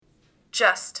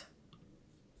Just.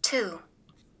 2.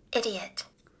 Idiot.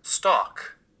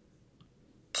 Stock.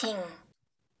 King.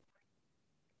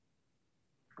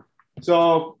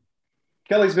 So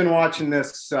Kelly's been watching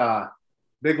this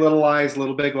Big Little Lies,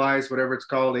 Little Big Lies, whatever it's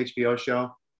called, HBO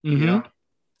show. Mm-hmm. You know?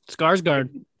 Skarsgård.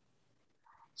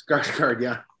 Skarsgård,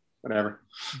 yeah, whatever.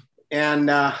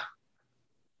 And I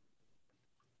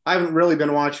haven't really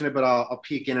been watching it, but I'll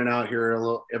peek in and out here a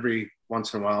little every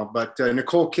once in a while. But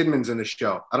Nicole Kidman's in the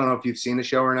show. I don't know if you've seen the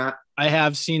show or not. I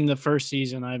have seen the first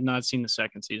season. I have not seen the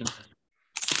second season.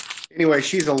 Anyway,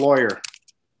 she's a lawyer,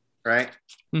 right?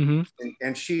 Mm-hmm.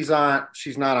 And she's not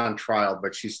on trial,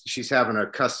 but she's having a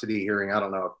custody hearing. I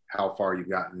don't know how far you've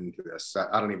gotten into this.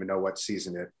 I don't even know what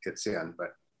season it's in,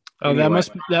 but anyway.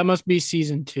 that must be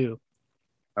season 2.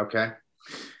 Okay.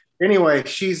 Anyway,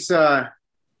 she's up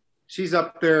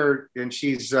there and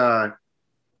she's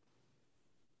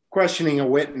questioning a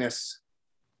witness,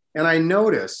 and I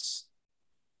notice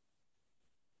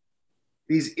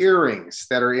these earrings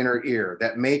that are in her ear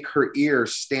that make her ear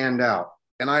stand out.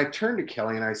 And I turned to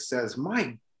Kelly and I says,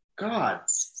 my God,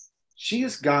 she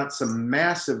has got some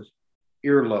massive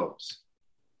earlobes.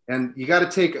 And you got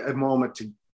to take a moment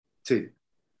to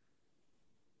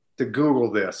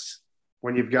Google this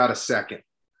when you've got a second.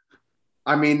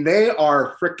 I mean, they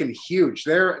are freaking huge.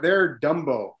 They're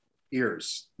Dumbo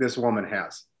ears this woman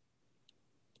has.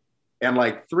 And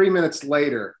like 3 minutes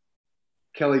later,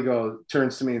 Kelly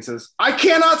turns to me and says, I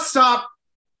cannot stop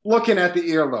looking at the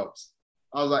earlobes.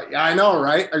 I was like, yeah, I know,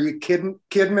 right? Are you kidding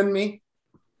me?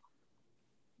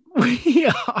 We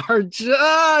are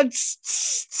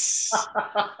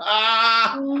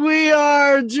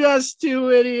just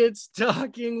two idiots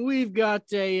talking. We've got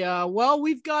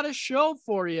a show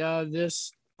for you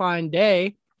this fine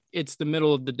day. It's the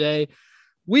middle of the day.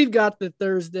 We've got the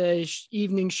Thursday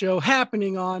evening show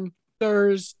happening on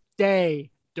Thursday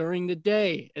during the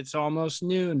day. It's almost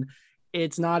noon.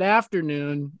 It's not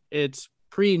afternoon. It's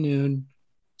pre-noon,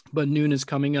 but noon is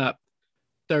coming up.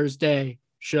 Thursday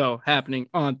show happening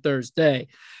on Thursday.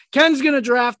 Ken's going to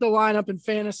draft the lineup in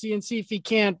fantasy and see if he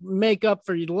can't make up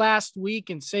for last week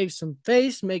and save some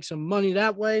face, make some money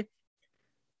that way.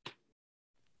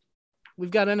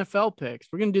 We've got NFL picks.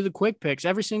 We're going to do the quick picks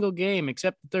every single game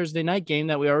except the Thursday night game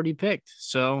that we already picked.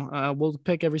 So we'll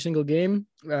pick every single game.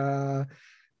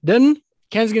 Then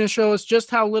Ken's going to show us just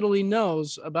how little he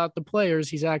knows about the players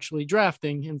he's actually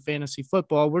drafting in fantasy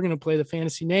football. We're going to play the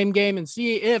fantasy name game and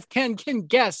see if Ken can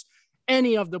guess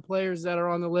any of the players that are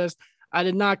on the list. I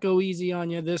did not go easy on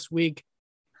you this week.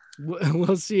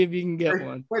 We'll see if you can get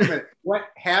one. Wait a minute. What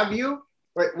have you?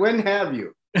 When have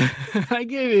you? I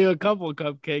gave you a couple of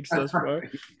cupcakes thus far.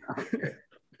 Okay.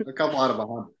 A couple out of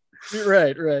 100.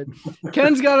 Right.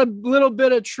 Ken's got a little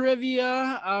bit of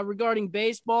trivia regarding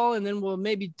baseball, and then we'll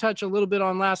maybe touch a little bit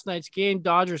on last night's game,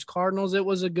 Dodgers-Cardinals. It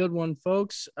was a good one,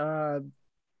 folks.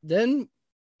 Then,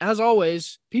 as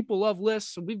always, people love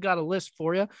lists, so we've got a list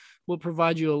for you. We'll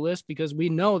provide you a list because we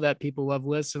know that people love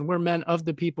lists, and we're men of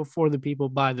the people, for the people,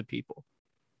 by the people.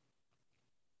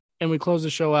 And we close the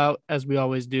show out, as we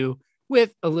always do,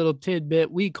 with a little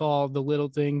tidbit we call the little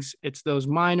things. It's those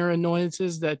minor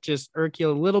annoyances that just irk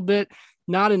you a little bit,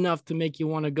 not enough to make you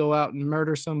want to go out and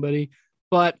murder somebody.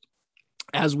 But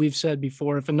as we've said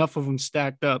before, if enough of them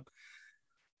stacked up,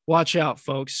 watch out,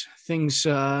 folks. Things,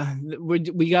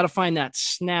 we got to find that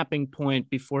snapping point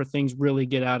before things really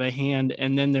get out of hand,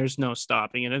 and then there's no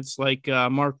stopping it. It's like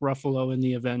Mark Ruffalo in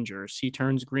The Avengers. He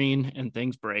turns green and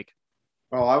things break.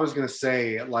 Well, I was going to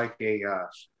say like a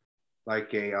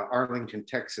Arlington,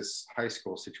 Texas high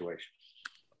school situation.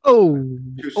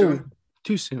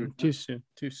 Too soon.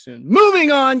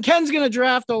 Moving on. Ken's going to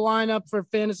draft a lineup for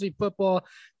fantasy football.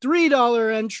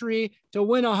 $3 entry to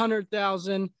win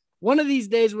 $100,000. One of these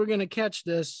days we're going to catch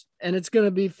this and it's going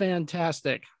to be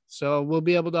fantastic. So we'll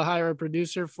be able to hire a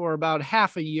producer for about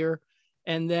half a year.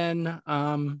 And then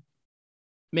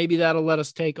maybe that'll let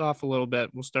us take off a little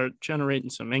bit. We'll start generating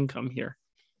some income here.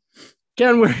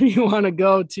 Ken, where do you want to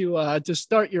go to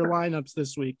start your lineups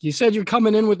this week? You said you're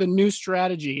coming in with a new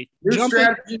strategy. New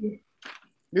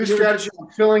strategy. I'm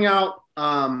filling out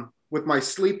with my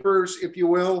sleepers, if you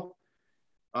will,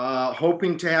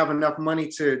 hoping to have enough money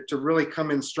to really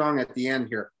come in strong at the end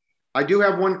here. I do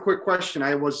have one quick question.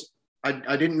 I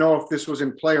didn't know if this was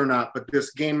in play or not, but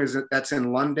this game that's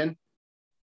in London.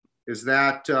 Is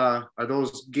that are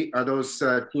those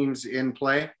teams in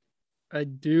play? I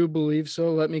do believe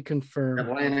so. Let me confirm.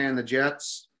 Atlanta and the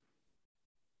Jets.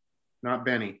 Not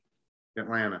Benny.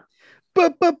 Atlanta.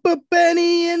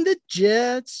 Benny and the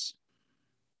Jets.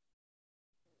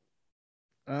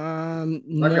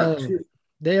 No,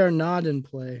 they are not in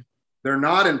play. They're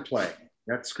not in play.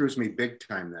 That screws me big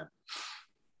time then.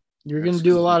 You're going to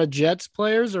do a lot of Jets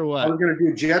players or I what? was going to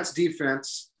do Jets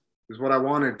defense is what I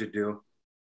wanted to do.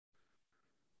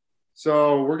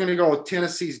 So we're going to go with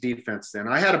Tennessee's defense then.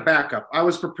 I had a backup. I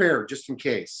was prepared just in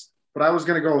case, but I was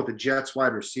going to go with the Jets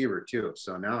wide receiver too.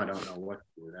 So now I don't know what to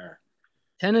do there.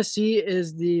 Tennessee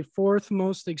is the fourth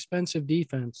most expensive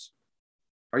defense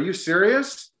Are you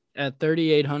serious? at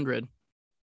 3,800.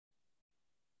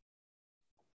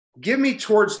 Give me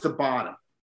towards the bottom.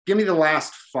 Give me the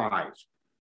last 5.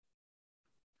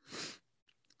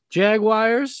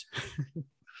 Jaguars,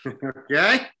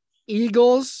 Okay.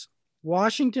 Eagles,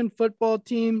 Washington football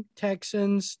team,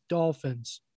 Texans,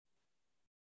 Dolphins.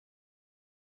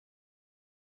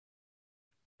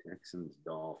 Texans,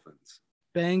 Dolphins.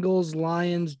 Bengals,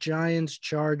 Lions, Giants,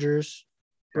 Chargers,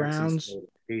 Browns. Texans,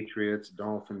 Patriots,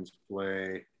 Dolphins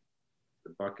play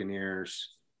the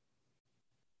Buccaneers.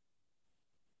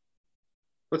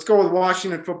 Let's go with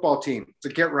Washington football team. It's a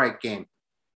get-right game.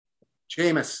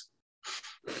 Jameis.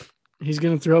 He's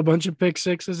going to throw a bunch of pick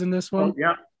sixes in this one. Oh,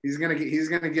 yeah, he's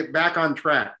gonna get back on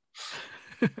track.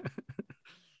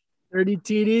 30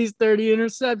 TDs, 30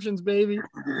 interceptions, baby.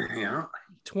 Yeah.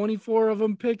 24 of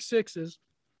them pick sixes.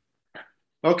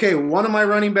 Okay, one of my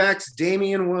running backs,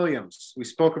 Damian Williams. We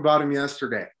spoke about him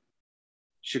yesterday.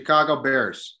 Chicago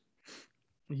Bears.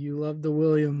 You love the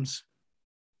Williams.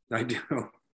 I do.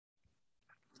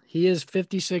 He is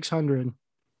 5,600.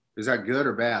 Is that good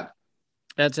or bad?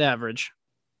 That's average.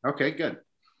 Okay, good.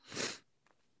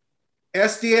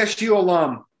 SDSU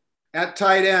alum at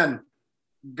tight end,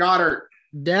 Goddard.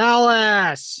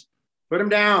 Dallas. Put him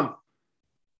down.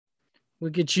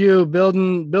 Look at you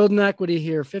building equity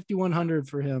here. 5,100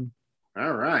 for him.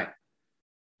 All right.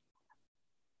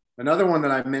 Another one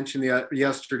that I mentioned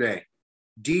yesterday,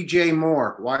 DJ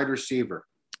Moore, wide receiver.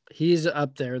 He's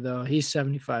up there though. He's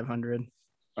 7,500.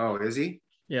 Oh, is he?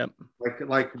 Yep.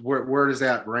 Like where does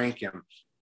that rank him?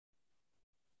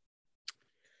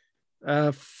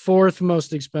 Fourth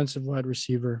most expensive wide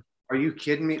receiver. Are you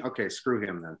kidding me? Okay, screw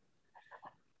him then.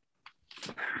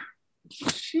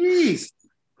 Jeez.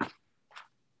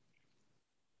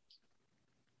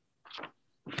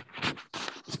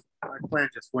 My plan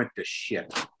just went to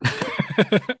shit.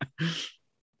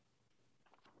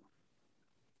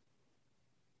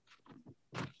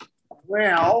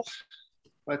 Well,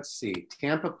 let's see.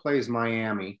 Tampa plays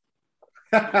Miami.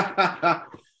 Let's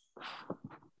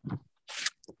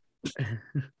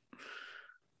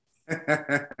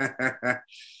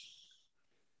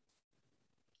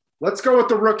go with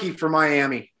the rookie for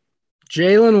Miami.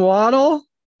 Jalen Waddle.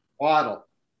 Waddle.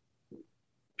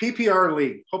 PPR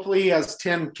league. Hopefully he has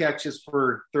 10 catches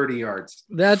for 30 yards.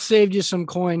 That saved you some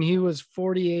coin. He was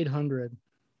 4,800.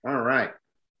 All right.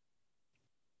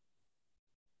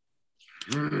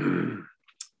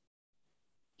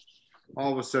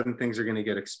 All of a sudden, things are going to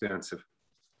get expensive.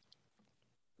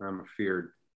 I'm feared.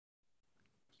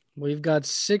 We've got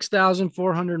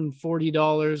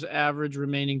 $6,440 average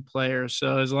remaining player.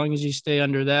 So as long as you stay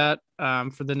under that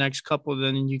for the next couple,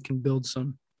 then you can build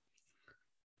some.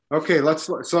 Okay, I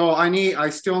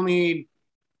still need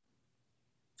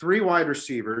 3 wide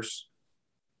receivers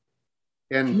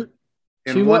and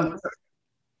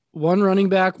one running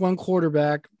back, 1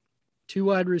 quarterback, 2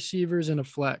 wide receivers, and a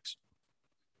flex.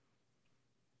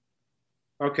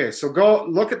 Okay, so go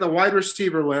look at the wide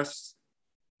receiver list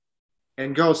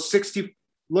and go 60.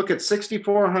 Look at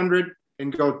 6,400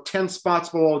 and go 10 spots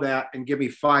below that and give me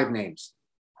 5 names.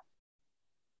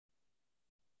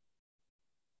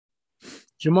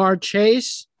 Jamar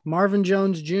Chase, Marvin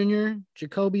Jones Jr.,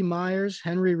 Jacoby Myers,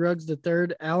 Henry Ruggs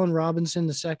III, Allen Robinson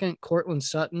II, Cortland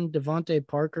Sutton, Devontae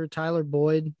Parker, Tyler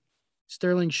Boyd,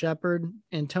 Sterling Shepard,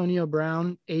 Antonio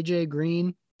Brown, AJ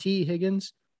Green, T.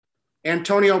 Higgins.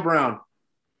 Antonio Brown.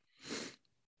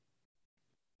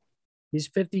 He's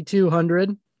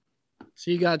 5,200. So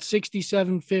you got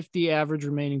 6,750 average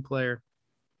remaining player.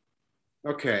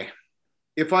 Okay.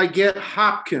 If I get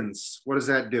Hopkins, what does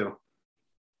that do?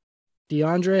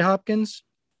 DeAndre Hopkins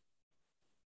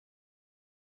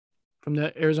from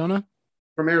the Arizona?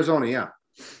 From Arizona, yeah.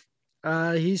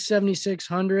 He's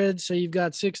 7,600. So you've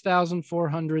got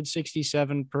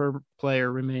 6,467 per player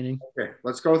remaining. Okay,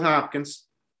 let's go with Hopkins.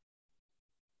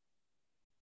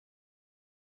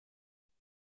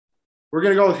 We're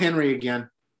going to go with Henry again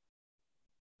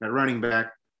at running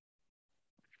back.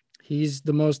 He's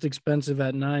the most expensive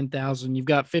at 9,000. You've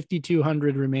got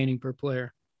 5,200 remaining per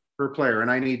player. Per player,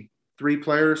 and I need 3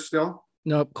 players still?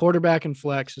 Nope, quarterback and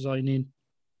flex is all you need.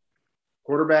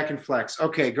 Quarterback and flex.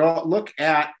 Okay, go look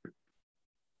at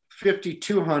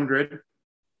 5,200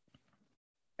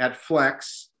 at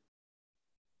flex.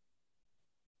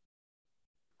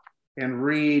 and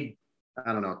read,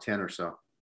 I don't know, 10 or so.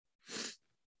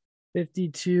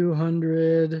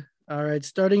 5,200. All right.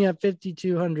 Starting at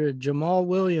 5,200, Jamal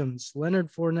Williams, Leonard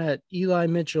Fournette, Eli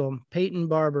Mitchell, Peyton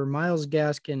Barber, Myles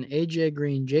Gaskin, AJ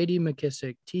Green, JD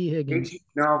McKissick, T. Higgins.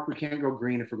 No, we can't go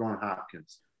Green if we're going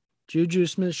Hopkins. Juju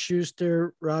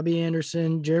Smith-Schuster, Robbie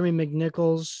Anderson, Jeremy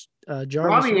McNichols,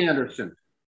 Jarvis.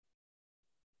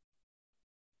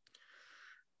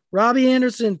 Robbie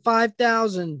Anderson,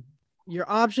 5,000. Your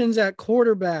options at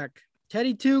quarterback: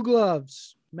 Teddy Two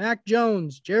Gloves, Mac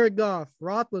Jones, Jared Goff,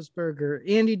 Roethlisberger,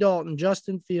 Andy Dalton,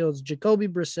 Justin Fields, Jacoby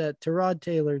Brissett, Tyrod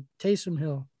Taylor, Taysom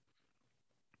Hill.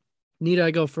 Need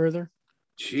I go further?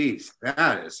 Jeez,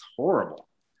 that is horrible.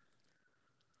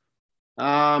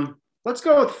 Let's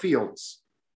go with Fields.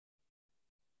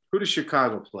 Who does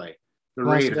Chicago play? The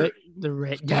Raiders. The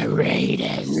Raiders.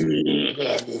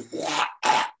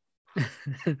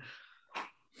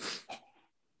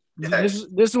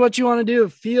 This is what you want to do.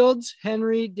 Fields,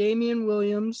 Henry, Damian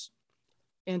Williams,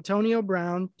 Antonio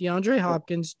Brown, DeAndre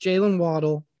Hopkins, Jalen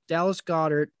Waddle, Dallas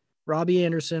Goedert, Robbie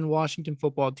Anderson, Washington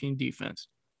football team defense.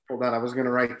 Hold on, I was going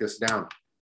to write this down.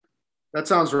 That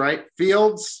sounds right.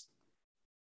 Fields,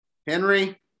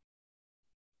 Henry,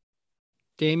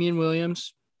 Damian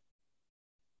Williams,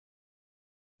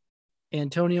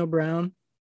 Antonio Brown,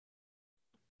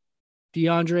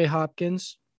 DeAndre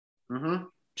Hopkins,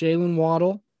 Jalen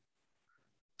Waddle,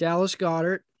 Dallas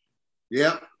Goedert,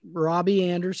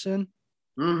 Robbie Anderson,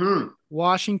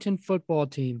 Washington football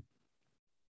team.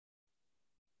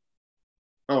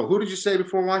 Oh, who did you say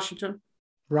before Washington?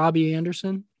 Robbie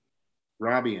Anderson.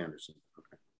 Robbie Anderson.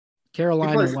 Okay.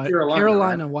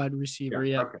 Carolina wide receiver.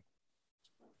 Yeah. Okay.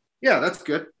 Yeah, that's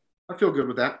good. I feel good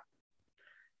with that.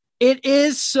 It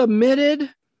is submitted.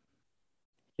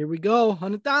 Here we go.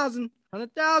 100,000.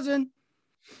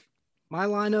 My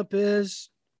lineup is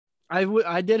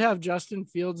I did have Justin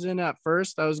Fields in at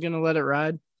first. I was going to let it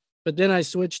ride, but then I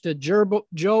switched to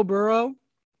Joe Burrow,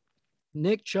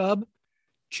 Nick Chubb,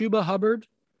 Chuba Hubbard,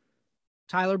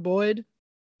 Tyler Boyd,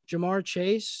 Jamar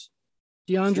Chase,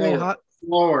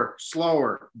 Slower.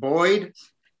 Boyd,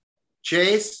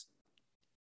 Chase,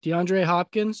 DeAndre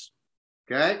Hopkins.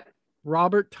 Okay.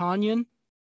 Robert Tonyan.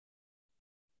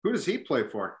 Who does he play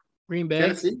for? Green Bay.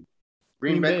 Tennessee?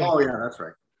 Green Bay. Oh, yeah, that's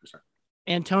right.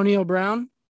 Antonio Brown.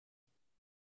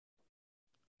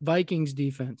 Vikings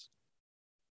defense.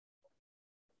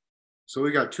 So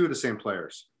we got two of the same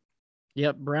players.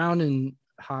 Yep, Brown and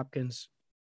Hopkins.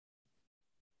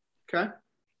 Okay.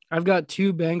 I've got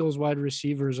two Bengals wide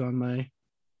receivers on my.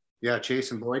 Yeah,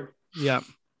 Chase and Boyd. Yep.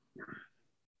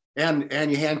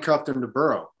 And you handcuffed him to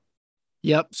Burrow.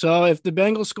 Yep. So if the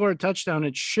Bengals score a touchdown,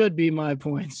 it should be my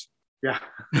points. Yeah.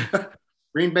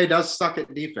 Green Bay does suck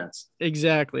at defense.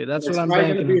 Exactly. That's what I'm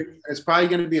banking. It's probably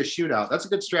going to be a shootout. That's a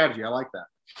good strategy. I like that.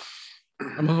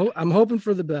 I'm hoping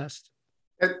for the best.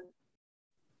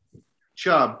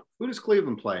 Chubb. Who does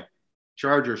Cleveland play?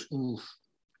 Chargers. Oof.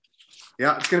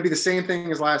 Yeah, it's going to be the same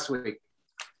thing as last week.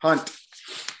 Hunt.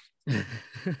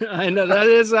 I know that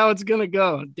is how it's going to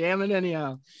go. Damn it,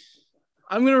 anyhow.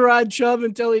 I'm going to ride Chubb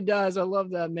until he dies. I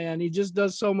love that man. He just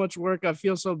does so much work. I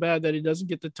feel so bad that he doesn't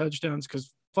get the touchdowns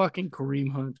because fucking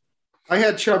Kareem Hunt. I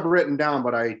had Chubb written down,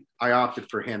 but I opted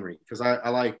for Henry because I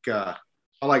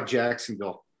like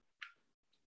Jacksonville.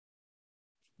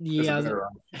 Yeah,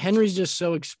 Henry's just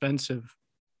so expensive.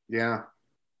 Yeah.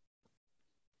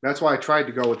 That's why I tried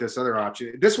to go with this other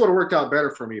option. This would have worked out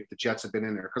better for me if the Jets had been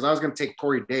in there because I was going to take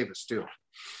Corey Davis too.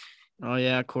 Oh,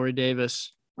 yeah, Corey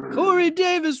Davis. Corey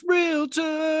Davis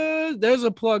Realtors. There's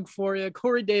a plug for you.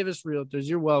 Corey Davis Realtors.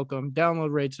 You're welcome.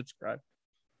 Download, rate, subscribe.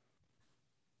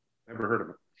 Never heard of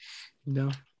it.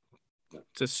 No.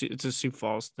 It's a Sioux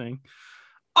Falls thing.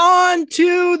 On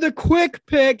to the quick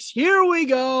picks. Here we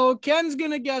go. Ken's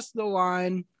going to guess the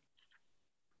line.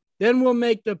 Then we'll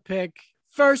make the pick.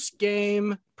 First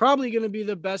game, probably going to be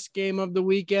the best game of the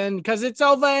weekend because it's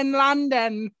over in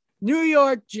London. New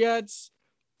York Jets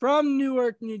from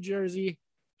Newark, New Jersey,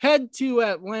 head to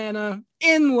Atlanta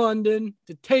in London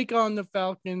to take on the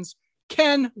Falcons.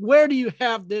 Ken, where do you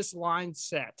have this line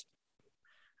set?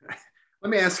 Let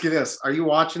me ask you this. Are you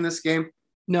watching this game?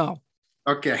 No.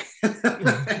 Okay.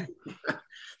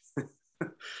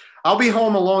 I'll be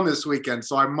home alone this weekend,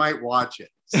 so I might watch it.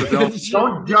 So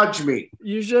don't judge me.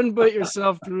 You shouldn't put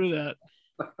yourself through that.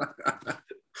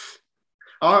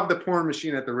 I'll have the porn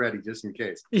machine at the ready just in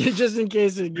case. Yeah, just in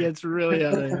case it gets really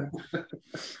out of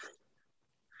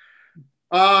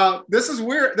hand. This is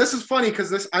weird. This is funny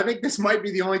because I think this might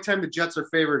be the only time the Jets are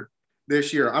favored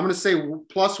this year. I'm going to say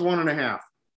 +1.5.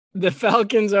 The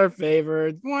Falcons are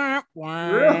favored. Wah, wah.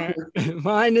 Really?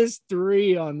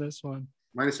 -3 on this one.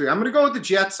 -3. I'm going to go with the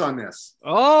Jets on this.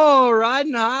 Oh,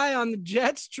 riding high on the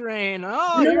Jets train.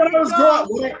 Oh,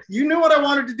 You knew what I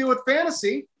wanted to do with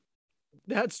fantasy.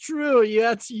 That's true.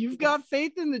 Yes, you've got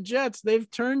faith in the Jets. They've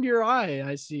turned your eye,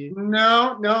 I see.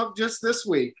 No, just this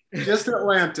week. Just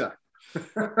Atlanta.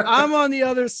 I'm on the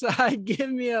other side. Give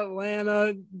me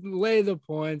Atlanta. Lay the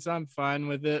points. I'm fine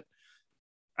with it.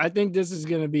 I think this is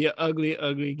going to be an ugly,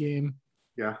 ugly game.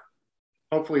 Yeah.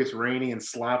 Hopefully it's rainy and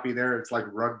sloppy there. It's like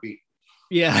rugby.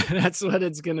 Yeah, that's what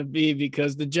it's going to be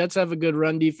because the Jets have a good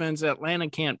run defense. Atlanta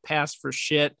can't pass for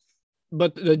shit,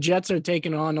 but the Jets are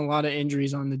taking on a lot of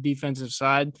injuries on the defensive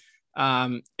side.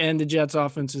 And the Jets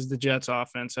offense is the Jets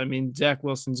offense. I mean, Zach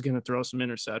Wilson's going to throw some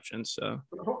interceptions. So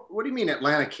what do you mean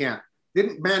Atlanta can't?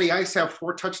 Didn't Matty Ice have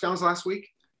 4 touchdowns last week?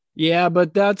 Yeah,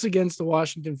 but that's against the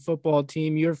Washington football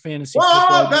team. Your fantasy.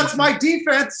 Whoa, that's my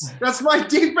defense. That's my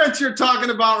defense you're talking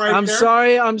about right I'm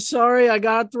there. I'm sorry. I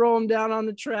got to throw him down on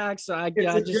the tracks. It's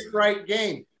a get-right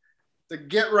game. It's a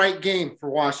get-right game for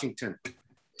Washington.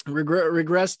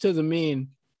 Regress to the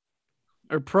mean.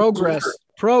 Or progress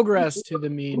to the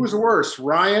mean. Who's worse,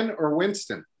 Ryan or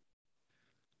Winston?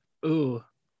 Ooh.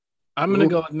 I'm going to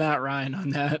go with Matt Ryan on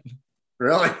that.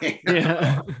 Really?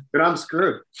 Yeah. But I'm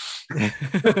screwed.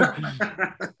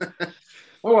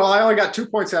 Oh, well, I only got 2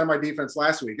 points out of my defense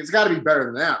last week. It's got to be better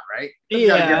than that, right?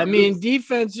 Yeah, I mean,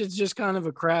 defense is just kind of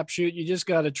a crapshoot. You just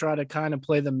got to try to kind of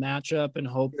play the matchup and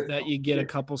hope that you get a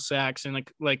couple sacks and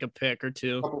like a pick or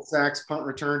two. A couple sacks, punt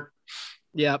return.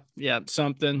 Yep,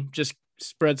 something. Just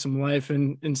spread some life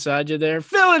inside you there.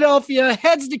 Philadelphia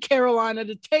heads to Carolina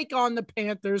to take on the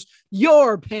Panthers.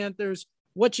 Your Panthers.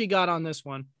 What you got on this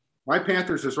one? My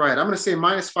Panthers is right. I'm going to say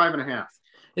 -5.5.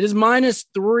 It is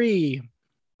 -3.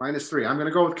 -3. I'm going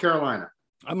to go with Carolina.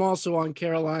 I'm also on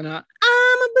Carolina.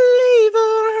 I'm a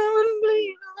believer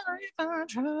if I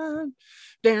try.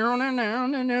 Down and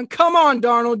down and down. Come on,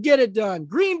 Darnold, get it done.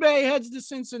 Green Bay heads to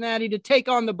Cincinnati to take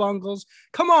on the Bungles.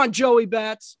 Come on, Joey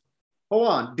Bats. Hold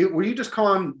on. Were you just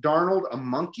calling Darnold a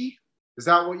monkey? Is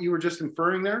that what you were just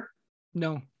inferring there?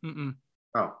 No. Mm-mm.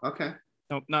 Oh, okay.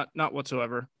 Nope, not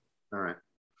whatsoever. All right.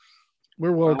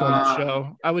 We're woke on the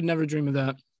show. I would never dream of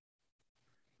that.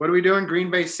 What are we doing? Green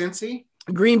Bay, Cincy?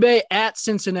 Green Bay at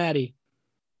Cincinnati.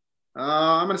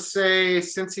 I'm going to say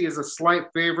Cincy is a slight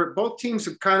favorite. Both teams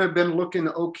have kind of been looking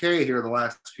okay here the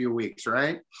last few weeks,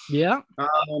 right? Yeah.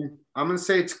 I'm going to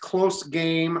say it's a close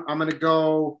game. I'm going to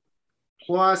go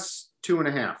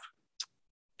 +2.5.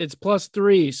 It's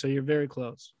 +3, so you're very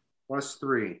close.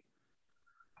 +3.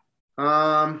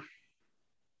 I'm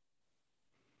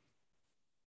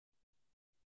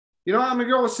going to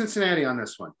go with Cincinnati on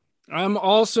this one. I'm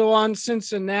also on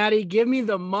Cincinnati. Give me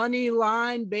the money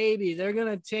line, baby. They're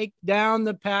going to take down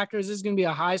the Packers. This is going to be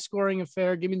a high-scoring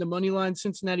affair. Give me the money line,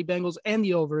 Cincinnati Bengals, and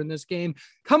the over in this game.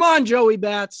 Come on, Joey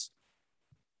Bats.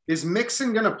 Is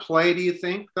Mixon going to play, do you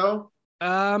think, though?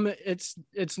 It's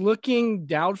looking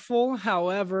doubtful.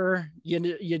 However,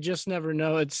 you just never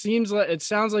know. It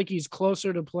sounds like he's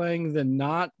closer to playing than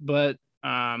not, but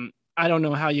I don't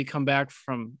know how you come back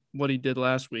from what he did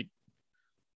last week.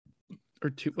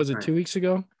 Was it 2 weeks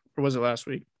ago, or was it last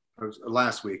week? It was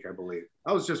last week, I believe.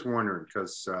 I was just wondering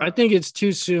because I think it's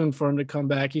too soon for him to come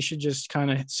back. He should just kind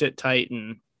of sit tight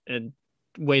and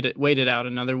wait it out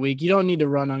another week. You don't need to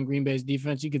run on Green Bay's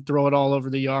defense. You could throw it all over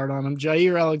the yard on him.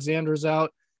 Jair Alexander's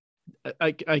out.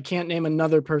 I can't name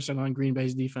another person on Green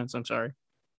Bay's defense. I'm sorry.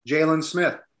 Jalen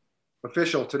Smith,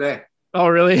 official today. Oh,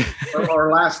 really?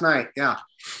 or last night, yeah.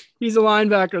 He's a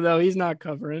linebacker, though. He's not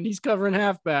covering. He's covering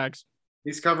halfbacks.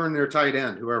 He's covering their tight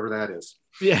end, whoever that is.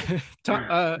 Yeah.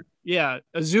 Yeah.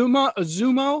 Uzuma.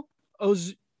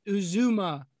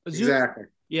 Exactly.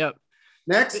 Yep.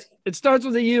 Next. It starts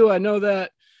with a U. I know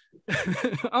that.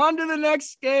 On to the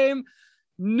next game.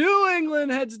 New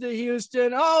England heads to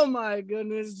Houston. Oh, my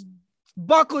goodness.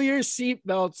 Buckle your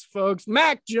seatbelts, folks.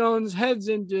 Mac Jones heads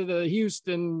into the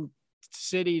Houston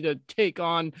city to take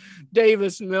on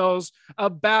Davis Mills, a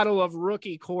battle of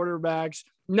rookie quarterbacks,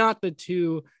 not the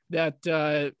two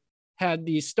that had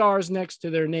the stars next to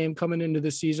their name coming into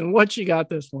the season. What you got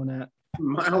this one at?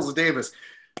 Miles Davis.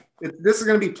 This is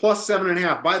going to be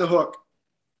 +7.5 by the hook.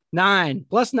 9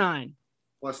 +9.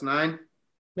 +9.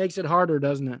 Makes it harder,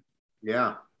 doesn't it?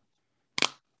 Yeah.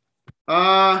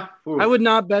 I would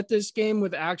not bet this game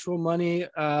with actual money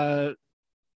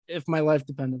if my life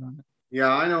depended on it. Yeah,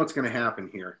 I know what's going to happen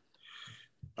here.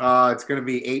 It's going to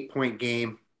be 8-point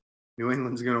game. New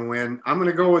England's going to win. I'm going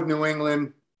to go with New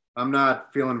England. I'm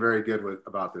not feeling very good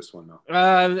about this one, though.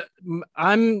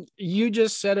 You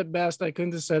just said it best. I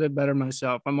couldn't have said it better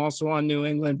myself. I'm also on New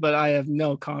England, but I have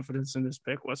no confidence in this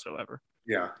pick whatsoever.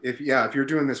 Yeah, if you're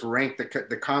doing this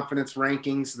the confidence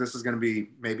rankings, this is going to be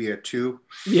maybe a 2.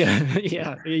 Yeah,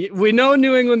 yeah. We know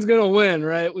New England's going to win,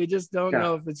 right? We just don't Yeah.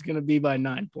 know if it's going to be by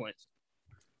 9 points.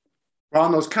 Well,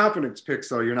 on those confidence picks,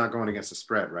 though, you're not going against the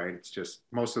spread, right? It's just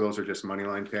most of those are just money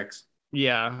line picks.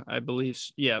 Yeah, I believe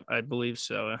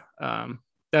so.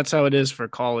 That's how it is for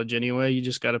college anyway. You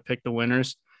just got to pick the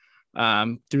winners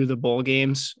through the bowl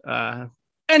games.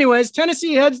 Anyways,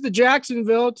 Tennessee heads to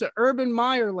Jacksonville to Urban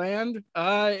Meyer land.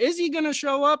 Is he going to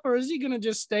show up or is he going to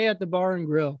just stay at the bar and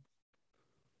grill?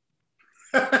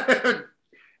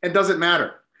 It doesn't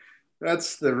matter.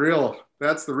 That's the real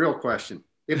question.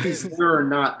 If he's there or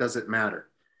not, does it matter?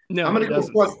 No, I'm going to go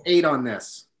 +8 on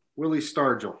this. Willie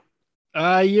Stargell.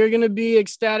 You're going to be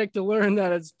ecstatic to learn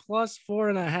that it's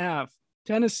 +4.5.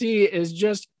 Tennessee is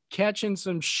just catching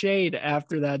some shade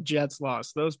after that Jets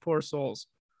loss. Those poor souls.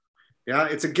 Yeah,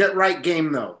 it's a get right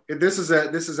game though. This is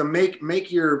a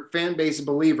make your fan base a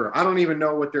believer. I don't even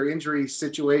know what their injury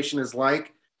situation is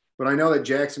like, but I know that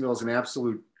Jacksonville is an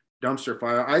absolute dumpster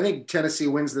fire. I think Tennessee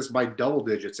wins this by double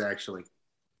digits, actually.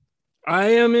 I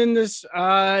am in this.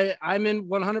 I'm in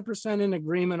 100% in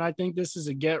agreement. I think this is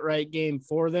a get right game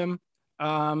for them.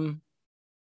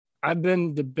 I've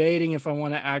been debating if I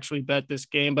want to actually bet this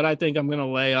game, but I think I'm going to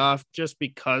lay off just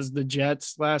because the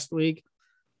Jets last week.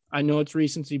 I know it's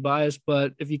recency bias,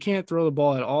 but if you can't throw the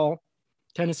ball at all,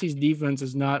 Tennessee's defense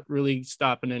is not really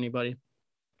stopping anybody.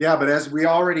 Yeah, but as we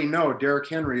already know, Derrick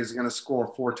Henry is going to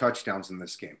score 4 touchdowns in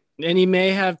this game. And he may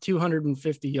have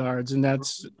 250 yards, and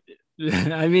that's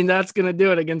going to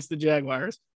do it against the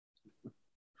Jaguars.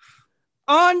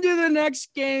 On to the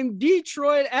next game,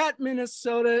 Detroit at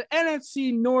Minnesota,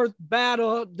 NFC North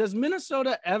battle. Does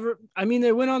Minnesota ever –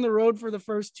 they went on the road for the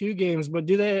first 2 games, but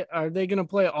are they going to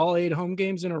play all 8 home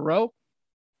games in a row?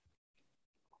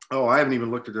 Oh, I haven't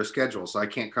even looked at their schedule, so I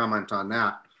can't comment on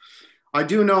that. I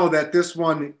do know that this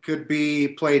one could be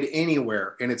played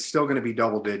anywhere, and it's still going to be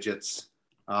double digits.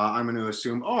 I'm going to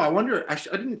assume – I wonder – I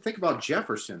didn't think about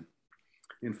Jefferson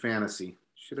in fantasy.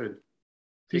 Should have –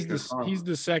 He's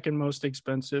the second most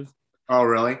expensive. Oh,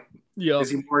 really? Yeah.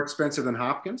 Is he more expensive than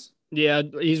Hopkins? Yeah,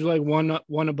 he's like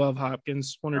one above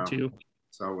Hopkins, 1 or 2.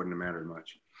 So it wouldn't have mattered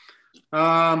much.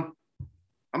 I'm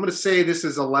going to say this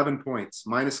is 11 points,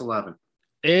 -11.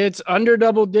 It's under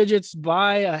double digits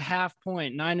by a half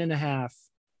point, 9.5.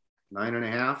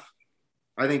 9.5.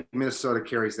 I think Minnesota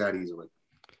carries that easily.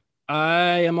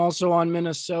 I am also on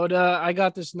Minnesota. I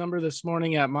got this number this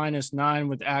morning at -9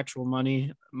 with actual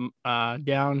money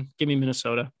down. Give me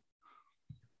Minnesota.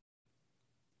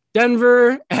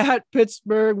 Denver at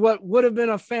Pittsburgh. What would have been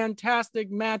a fantastic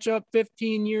matchup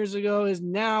 15 years ago is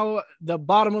now the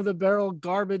bottom of the barrel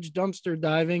garbage dumpster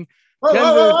diving.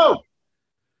 Whoa.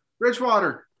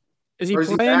 Bridgewater. Is he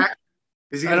playing?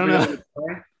 Is he I don't know.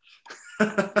 Play?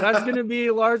 That's going to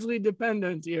be largely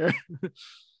dependent here.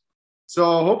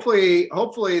 So hopefully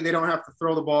they don't have to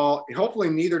throw the ball. Hopefully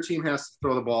neither team has to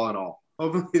throw the ball at all.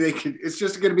 Hopefully they can. It's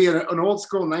just going to be an old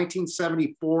school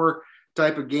 1974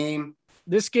 type of game.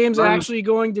 This game's actually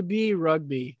going to be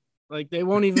rugby. Like they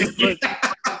won't even put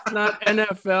it's not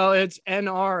NFL, it's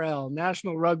NRL,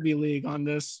 National Rugby League on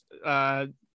this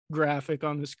graphic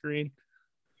on the screen.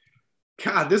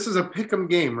 God, this is a pick'em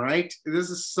game, right? This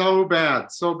is so bad.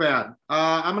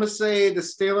 I'm going to say the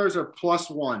Steelers are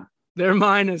 +1. They're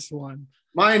 -1.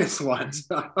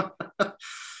 -1.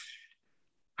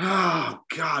 Oh,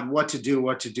 God, what to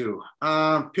do?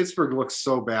 Pittsburgh looks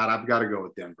so bad. I've got to go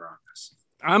with Denver on this.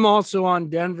 I'm also on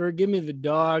Denver. Give me the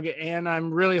dog, and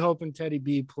I'm really hoping Teddy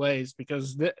B plays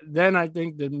because then I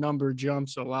think the number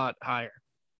jumps a lot higher.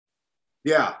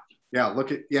 Yeah.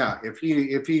 If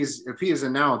he is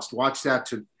announced, watch that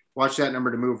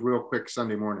number to move real quick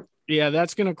Sunday morning. Yeah,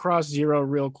 that's going to cross 0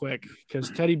 real quick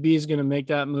because Teddy B is going to make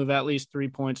that move at least 3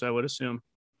 points, I would assume.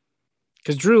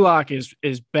 Because Drew Lock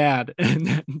is bad.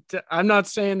 And I'm not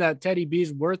saying that Teddy B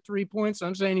is worth 3 points.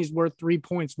 I'm saying he's worth 3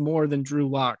 points more than Drew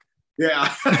Lock.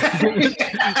 Yeah.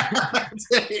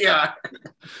 Yeah.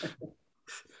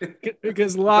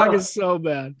 Because Lock is so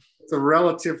bad. It's a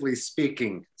relatively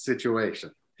speaking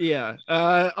situation. Yeah.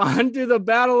 On to the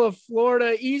Battle of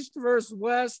Florida, East versus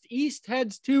West. East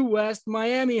heads to West.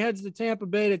 Miami heads to Tampa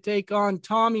Bay to take on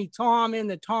Tommy Tom and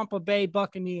the Tampa Bay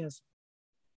Buccaneers.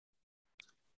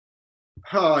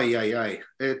 Oh, yeah.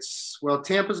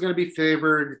 Tampa's going to be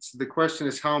favored. The question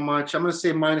is how much. I'm going to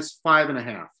say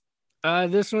 -5.5.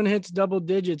 This one hits double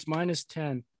digits,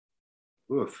 -10.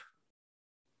 Oof.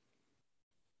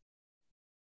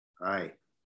 Aye.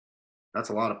 That's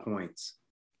a lot of points.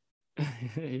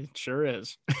 It sure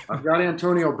is. I've got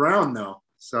Antonio Brown, though,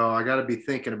 so I got to be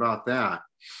thinking about that.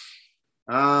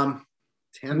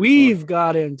 We've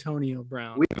got Antonio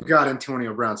Brown. We've got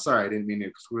Antonio Brown. Sorry, I didn't mean to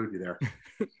exclude you there.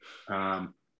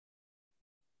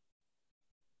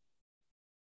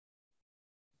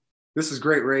 This is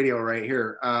great radio right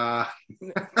here. I'm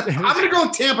going to go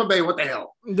Tampa Bay. What the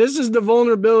hell? This is the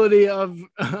vulnerability of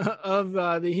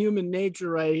the human nature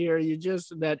right here. You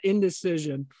just that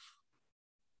indecision.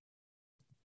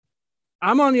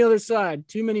 I'm on the other side.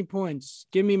 Too many points.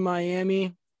 Give me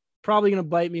Miami. Probably going to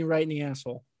bite me right in the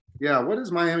asshole. Yeah, what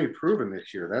has Miami proven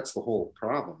this year? That's the whole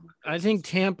problem. I think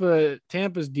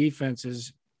Tampa's defense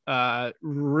is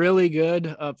really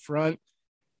good up front,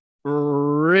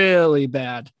 really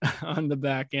bad on the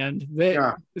back end.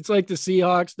 It's like the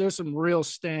Seahawks. There's some real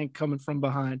stank coming from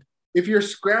behind. If you're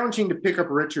scrounging to pick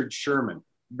up Richard Sherman,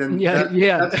 then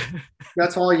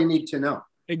that's all you need to know.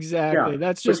 Exactly. Yeah.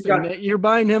 That's just you're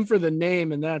buying him for the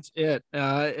name, and that's it.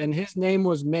 And his name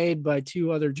was made by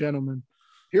two other gentlemen.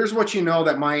 Here's what you know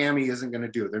that Miami isn't going to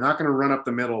do. They're not going to run up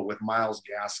the middle with Myles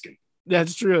Gaskin.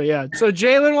 That's true, yeah. So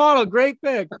Jalen Waddle, great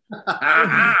pick.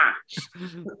 I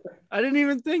didn't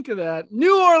even think of that.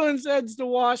 New Orleans heads to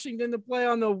Washington to play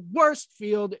on the worst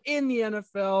field in the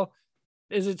NFL.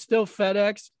 Is it still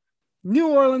FedEx? New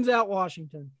Orleans at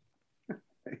Washington.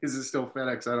 Is it still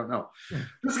FedEx? I don't know.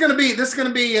 This is gonna be a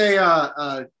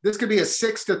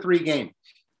 6-3 game.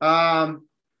 I'm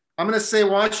gonna say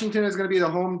Washington is gonna be the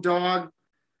home dog.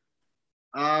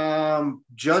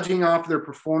 Judging off their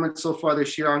performance so far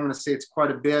this year, I'm gonna say it's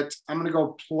quite a bit. I'm gonna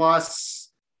go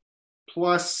plus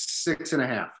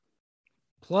 6.5.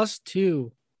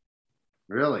 +2.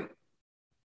 Really?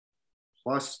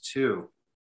 +2.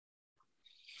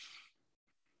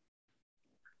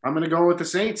 I'm gonna go with the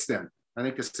Saints then. I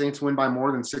think the Saints win by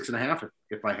more than 6.5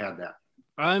 if I had that.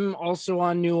 I'm also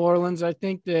on New Orleans. I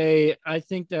think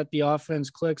that the offense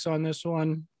clicks on this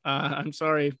one. I'm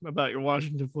sorry about your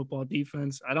Washington football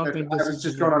defense. I was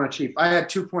just going on a cheap. I had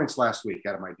 2 points last week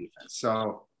out of my defense.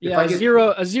 So yeah, a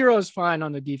zero is fine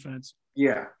on the defense.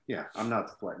 Yeah. I'm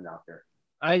not sweating out there.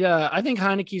 I think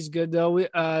Heineke's good though.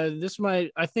 I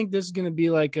think this is going to be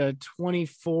like a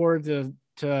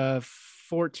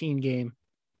 24-14 game.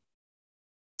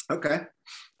 Okay.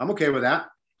 I'm okay with that.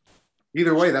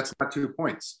 Either way, that's not 2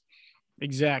 points.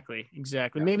 Exactly. Yeah.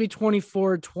 Maybe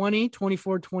 24-20,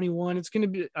 24-21. It's going to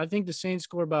be, I think the Saints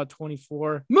score about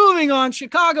 24. Moving on,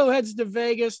 Chicago heads to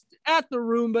Vegas at the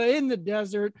Roomba in the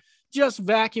desert, just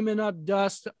vacuuming up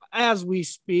dust as we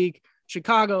speak.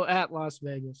 Chicago at Las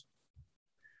Vegas.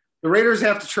 The Raiders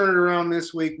have to turn it around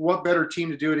this week. What better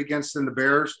team to do it against than the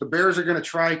Bears? The Bears are going to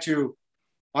try to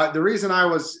the reason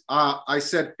I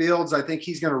said Fields, I think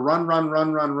he's going to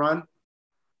run.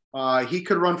 He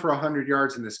could run for 100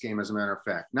 yards in this game, as a matter of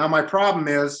fact. Now, my problem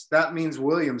is that means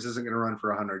Williams isn't going to run for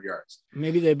 100 yards.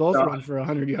 Maybe they both run for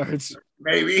 100 yards.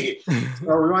 Maybe.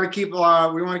 So we want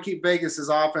to keep Vegas's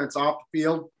offense off the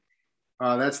field.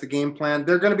 That's the game plan.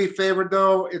 They're going to be favored,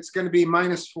 though. It's going to be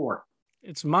 -4.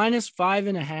 It's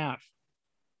 -5.5.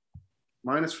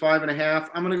 -5.5.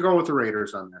 I'm going to go with the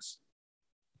Raiders on this.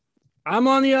 I'm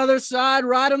on the other side.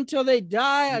 Ride them till they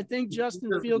die. I think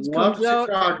Justin Fields comes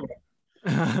out.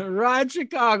 Ride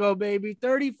Chicago, baby.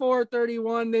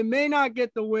 34-31. They may not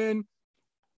get the win,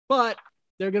 but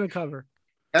they're going to cover.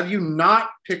 Have you not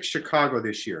picked Chicago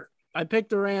this year? I picked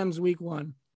the Rams week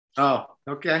 1. Oh,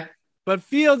 okay. But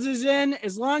Fields is in.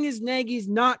 As long as Nagy's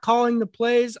not calling the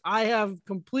plays, I have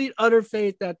complete, utter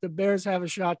faith that the Bears have a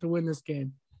shot to win this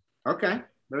game. Okay,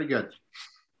 very good.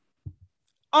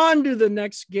 On to the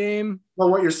next game. Well,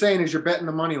 what you're saying is you're betting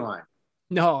the money line.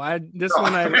 No, I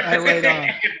laid off.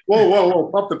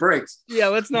 Whoa. Pump the brakes. Yeah,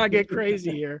 let's not get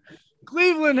crazy here.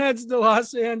 Cleveland heads to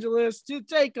Los Angeles to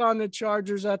take on the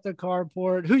Chargers at the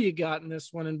carport. Who you got in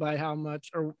this one and by how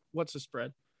much? Or what's the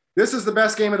spread? This is the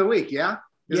best game of the week, yeah?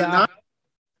 Is it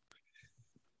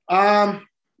not?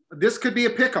 This could be a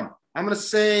pick 'em. I'm going to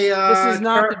say this is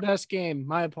not the best game.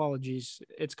 My apologies.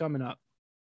 It's coming up.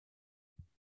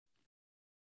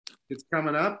 It's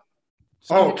coming up.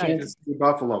 Kansas City,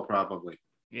 Buffalo, probably.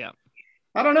 Yeah.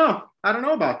 I don't know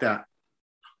about that.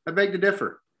 I beg to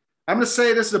differ. I'm going to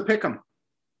say this is a pick 'em.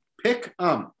 Pick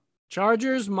 'em.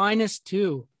 Chargers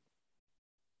 -2.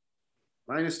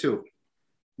 -2.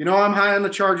 You know, I'm high on the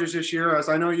Chargers this year, as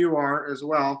I know you are as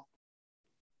well.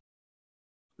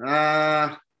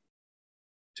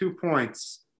 2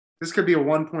 points. This could be a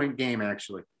 1-point game,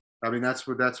 actually. I mean, that's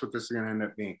what this is going to end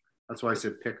up being. That's why I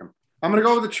said pick 'em. I'm going to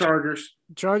go with the Chargers.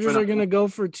 Chargers are going to go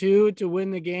for 2 to win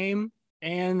the game,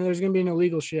 and there's going to be an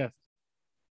illegal shift.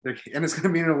 And it's going to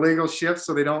be an illegal shift,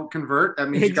 so they don't convert. That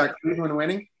means you got Cleveland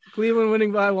winning? Cleveland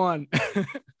winning by 1.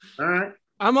 All right.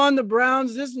 I'm on the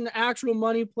Browns. This is an actual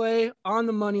money play on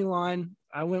the money line.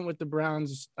 I went with the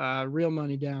Browns, real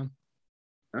money down.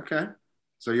 Okay.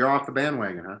 So you're off the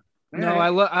bandwagon, huh? No,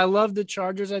 I love the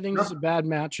Chargers. I think it's a bad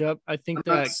matchup. I think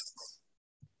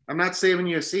I'm not saving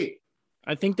you a seat.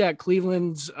 I think that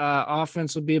Cleveland's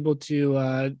offense will be able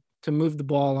to move the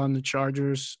ball on the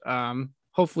Chargers.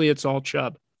 Hopefully it's all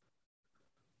Chubb.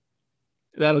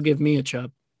 That'll give me a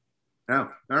Chubb. Oh,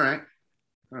 all right.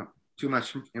 Oh, too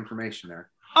much information there.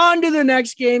 On to the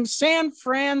next game. San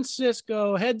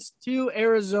Francisco heads to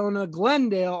Arizona.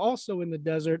 Glendale, also in the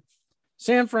desert.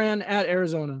 San Fran at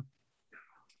Arizona.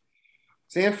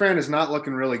 San Fran is not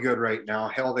looking really good right now.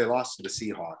 Hell, they lost to the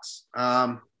Seahawks.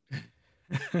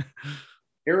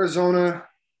 Arizona,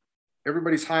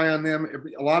 everybody's high on them.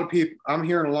 A lot of people, I'm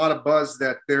hearing a lot of buzz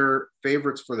that they're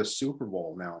favorites for the Super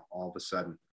Bowl now, all of a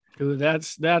sudden. Ooh,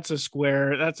 that's a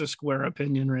square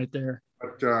opinion right there.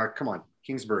 But come on,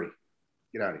 Kingsbury,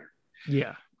 get out of here.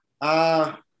 Yeah.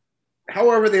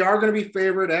 However, they are going to be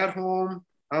favored at home.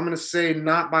 I'm going to say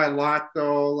not by a lot,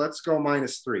 though. Let's go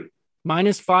 -3.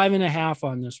 -5.5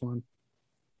 on this one.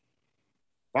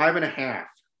 5.5.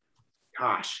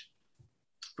 Gosh.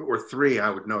 If it were 3, I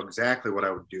would know exactly what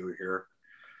I would do here.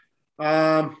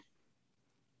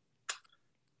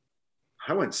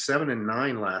 I went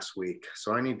 7-9 last week,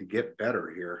 so I need to get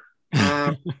better here.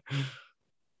 I'm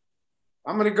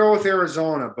going to go with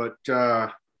Arizona, but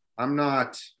I'm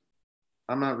not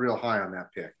real high on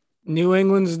that pick. New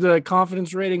England's the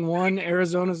confidence rating 1.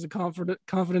 Arizona's the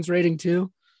confidence rating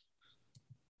 2.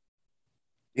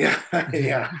 Yeah,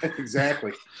 yeah,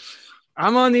 exactly.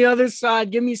 I'm on the other side.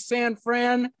 Give me San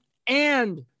Fran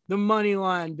and the money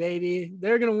line, baby.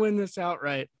 They're going to win this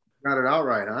outright. Got it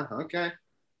outright, huh? Okay.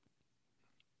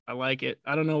 I like it.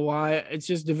 I don't know why. It's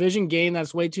just division game.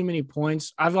 That's way too many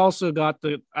points. I've also got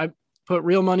I put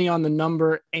real money on the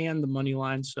number and the money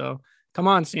line. So come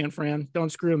on, San Fran. Don't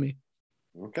screw me.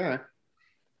 Okay.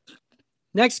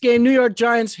 Next game, New York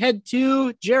Giants head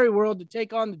to Jerry World to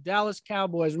take on the Dallas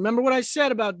Cowboys. Remember what I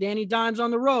said about Danny Dimes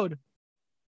on the road?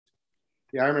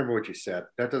 Yeah, I remember what you said.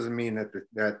 That doesn't mean that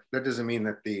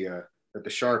the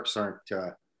Sharps aren't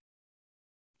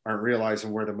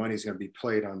realizing where the money's going to be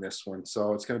played on this one.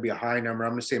 So it's going to be a high number.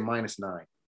 I'm going to say -9.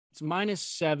 It's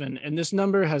 -7, and this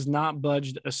number has not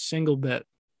budged a single bit.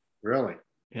 Really?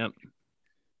 Yep.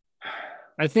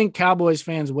 I think Cowboys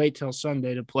fans wait till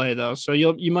Sunday to play, though, so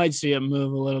you might see it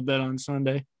move a little bit on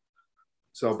Sunday.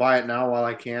 So buy it now while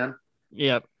I can?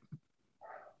 Yep.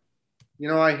 You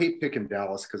know, I hate picking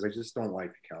Dallas because I just don't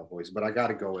like the Cowboys, but I got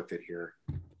to go with it here.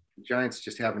 The Giants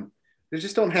just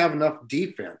don't have enough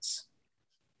defense.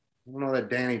 I don't know that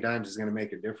Danny Dimes is going to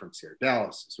make a difference here.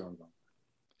 Dallas is what I'm going.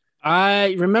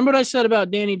 I remember what I said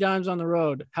about Danny Dimes on the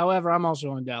road. However, I'm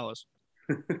also on Dallas.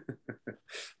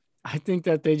 I think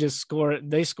that they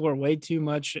score way too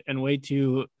much and way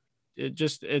too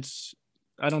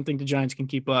I don't think the Giants can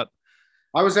keep up.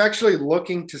 I was actually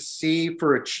looking to see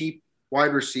for a cheap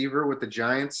wide receiver with the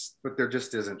Giants, but there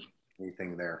just isn't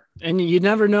anything there. And you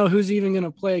never know who's even going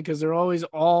to play because they're always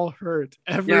all hurt.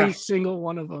 Every single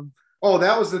one of them. Oh,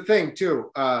 that was the thing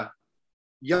too.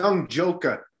 Young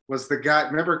Joka was the guy.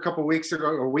 Remember a couple weeks ago?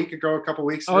 Oh,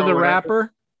 the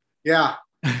rapper? Yeah.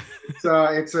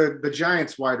 It's the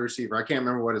Giants wide receiver. I can't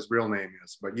remember what his real name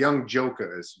is, but Young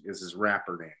Joka is his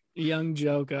rapper name. Young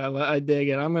Joka. I dig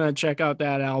it. I'm going to check out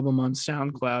that album on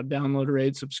SoundCloud. Download,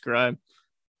 rate, subscribe.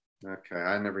 Okay.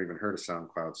 I never even heard of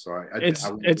SoundCloud. So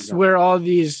it's where all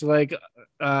these like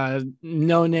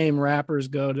no-name rappers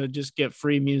go to just get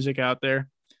free music out there.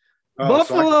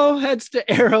 Buffalo heads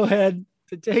to Arrowhead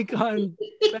to take on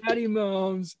Patty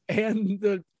Mahomes and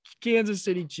the Kansas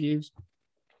City Chiefs.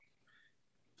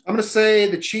 I'm going to say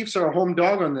the Chiefs are a home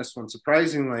dog on this one,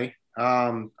 surprisingly.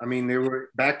 I mean, they were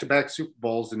back-to-back Super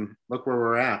Bowls, and look where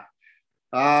we're at.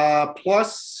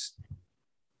 Plus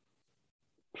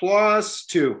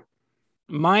 2.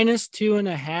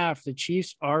 -2.5. The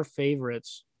Chiefs are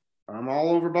favorites. I'm all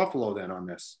over Buffalo then on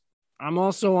this. I'm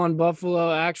also on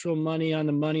Buffalo, actual money on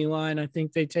the money line. I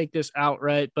think they take this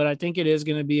outright, but I think it is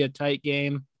going to be a tight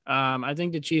game. I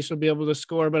think the Chiefs will be able to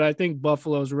score, but I think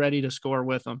Buffalo's ready to score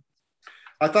with them.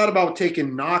 I thought about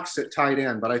taking Knox at tight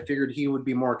end, but I figured he would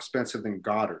be more expensive than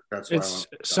Goddard. That's why it's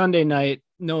Sunday night.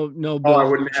 No. I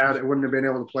wouldn't have been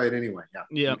able to play it anyway.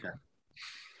 Yeah. Okay.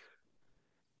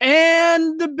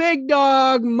 And the big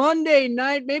dog Monday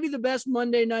night, maybe the best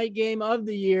Monday night game of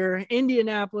the year.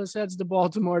 Indianapolis heads to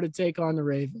Baltimore to take on the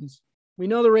Ravens. We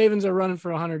know the Ravens are running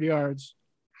for 100 yards.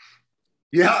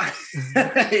 Yeah.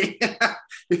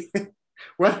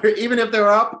 Even if they're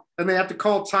up and they have to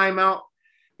call timeout,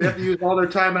 they have to use all their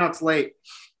timeouts late.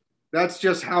 That's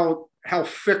just how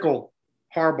fickle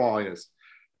Harbaugh is.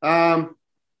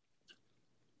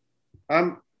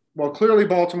 Well, clearly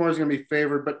Baltimore is going to be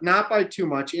favored, but not by too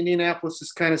much. Indianapolis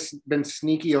has kind of been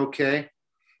sneaky okay,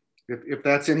 if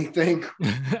that's anything.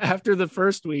 After the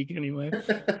first week, anyway.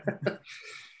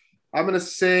 I'm going to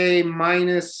say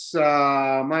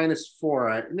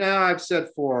 -4. No, I've said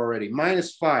 4 already.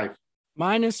 -5.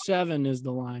 -7 is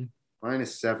the line.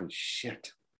 -7.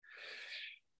 Shit.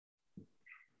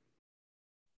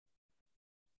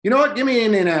 You know what? Give me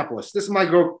Indianapolis. This is my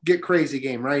go get crazy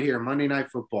game right here. Monday Night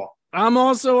Football. I'm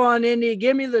also on Indy.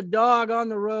 Give me the dog on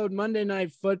the road, Monday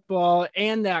Night Football.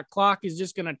 And that clock is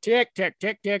just going to tick, tick,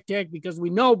 tick, tick, tick, because we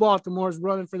know Baltimore's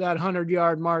running for that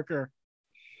 100-yard marker.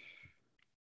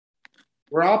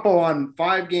 We're up on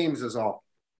 5 games is all.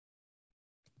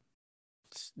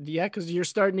 Yeah, because you're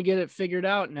starting to get it figured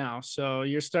out now. So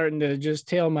you're starting to just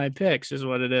tail my picks is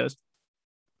what it is.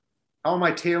 How am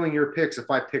I tailing your picks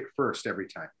if I pick first every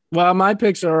time? Well, my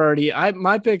picks are already – I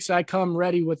come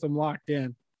ready with them locked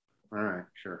in. All right,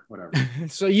 sure, whatever.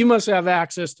 So you must have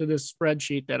access to this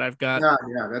spreadsheet that I've got.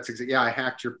 Yeah, that's exactly. Yeah, I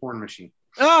hacked your porn machine.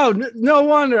 Oh, no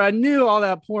wonder. I knew all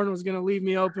that porn was going to leave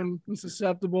me open and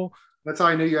susceptible. That's how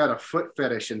I knew you had a foot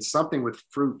fetish and something with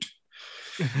fruit.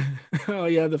 Oh,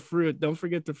 yeah, the fruit. Don't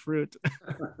forget the fruit.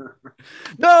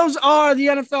 Those are the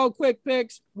NFL quick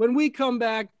picks. When we come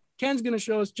back, Ken's going to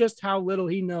show us just how little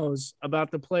he knows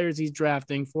about the players he's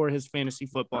drafting for his fantasy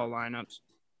football lineups.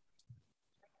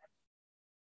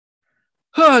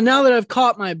 Now that I've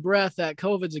caught my breath, that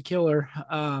COVID's a killer.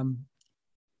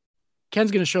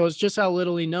 Ken's going to show us just how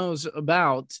little he knows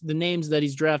about the names that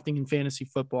he's drafting in fantasy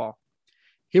football.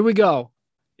 Here we go.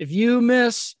 If you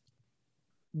miss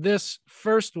this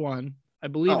first one, I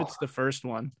believe it's the first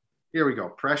one. Here we go.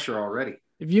 Pressure already.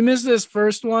 If you miss this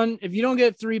first one, if you don't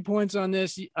get 3 points on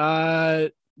this,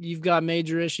 you've got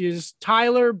major issues.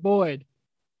 Tyler Boyd.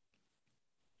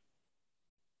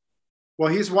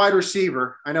 Well, he's wide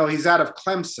receiver. I know he's out of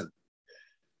Clemson.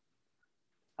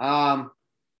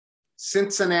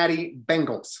 Cincinnati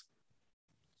Bengals.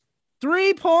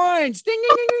 3 points. Ding,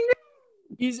 ding, ding, ding, ding.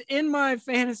 He's in my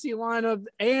fantasy lineup,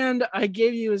 and I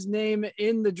gave you his name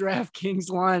in the DraftKings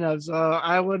lineup. So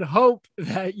I would hope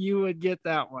that you would get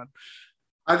that one.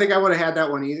 I think I would have had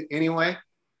that one anyway.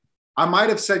 I might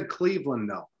have said Cleveland,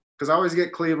 though, because I always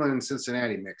get Cleveland and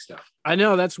Cincinnati mixed up. I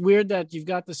know. That's weird that you've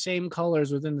got the same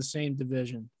colors within the same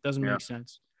division. Doesn't make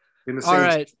sense. All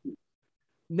right.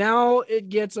 Now it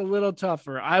gets a little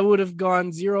tougher. I would have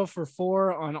gone 0 for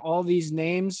 4 on all these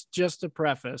names, just to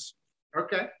preface.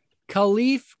 Okay.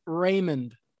 Khalif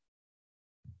Raymond.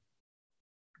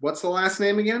 What's the last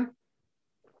name again?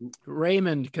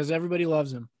 Raymond, because everybody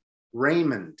loves him.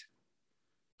 Raymond.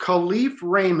 Khalif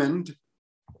Raymond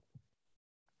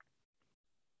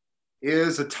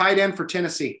is a tight end for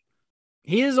Tennessee.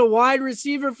 He is a wide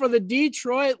receiver for the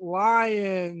Detroit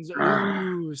Lions.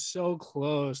 Ooh, so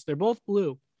close. They're both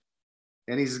blue.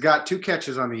 And he's got 2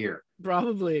 catches on the year.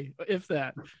 Probably, if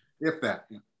that. If that.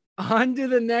 Yeah. On to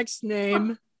the next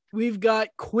name. We've got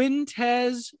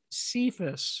Quintez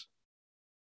Cephus.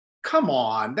 Come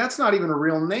on. That's not even a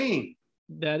real name.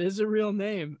 That is a real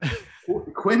name.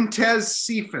 Quintez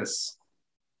Cephus.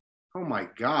 Oh, my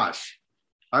gosh.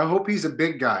 I hope he's a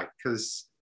big guy because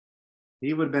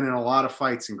he would have been in a lot of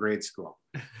fights in grade school.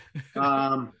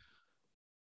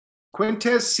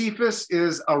 Quintez Cephus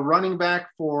is a running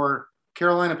back for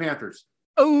Carolina Panthers.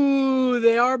 Oh,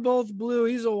 they are both blue.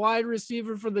 He's a wide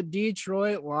receiver for the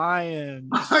Detroit Lions.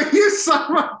 You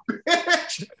son of a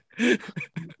bitch.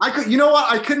 You know what?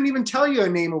 I couldn't even tell you a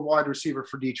name of wide receiver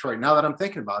for Detroit now that I'm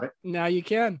thinking about it. Now you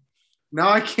can. No,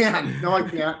 I can't. No, I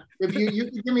can't. If you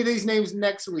can give me these names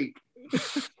next week.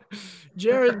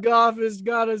 Jared Goff has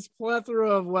got his plethora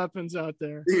of weapons out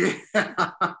there.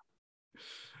 Yeah.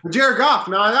 Jared Goff.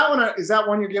 Now that one is that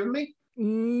one you're giving me?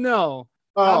 No.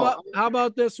 Oh. How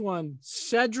about this one?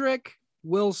 Cedric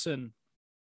Wilson.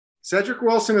 Cedric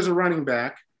Wilson is a running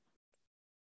back.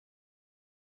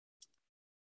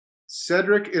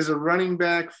 Cedric is a running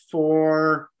back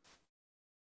for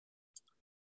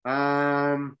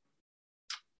who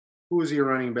is he a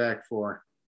running back for?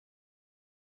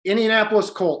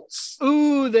 Indianapolis Colts.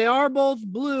 Ooh, they are both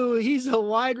blue. He's a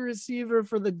wide receiver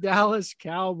for the Dallas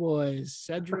Cowboys.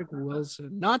 Cedric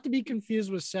Wilson. Not to be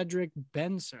confused with Cedric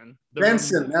Benson.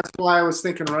 Benson. That's why I was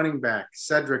thinking running back.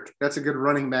 Cedric. That's a good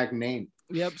running back name.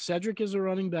 Yep, Cedric is a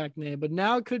running back name, but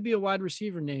now it could be a wide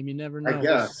receiver name. You never know. I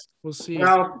guess. We'll see.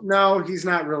 Well, no, he's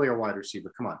not really a wide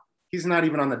receiver. Come on. He's not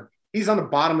even he's on the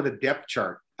bottom of the depth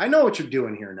chart. I know what you're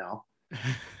doing here now.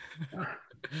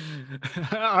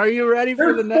 Are you ready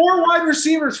for the next? 4 wide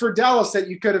receivers for Dallas that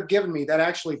you could have given me that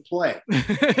actually play.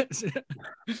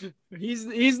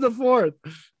 He's the 4th.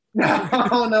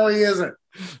 No, no, he isn't.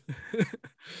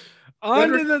 On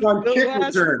to Kendrick's on the kick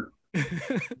last. return.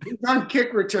 He's on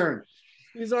kick return.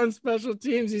 He's on special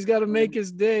teams. He's got to make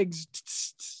his digs.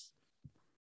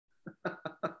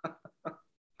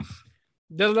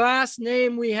 The last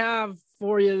name we have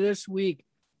for you this week,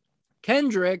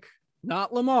 Kendrick,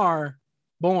 not Lamar,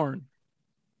 Bourne.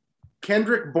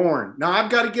 Kendrick Bourne. Now I've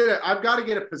got to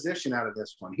get a position out of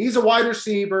this one. He's a wide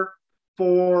receiver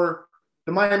for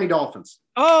the Miami Dolphins.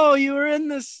 Oh, you were in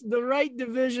the right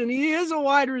division. He is a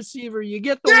wide receiver. You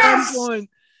get the Yes! 1 point,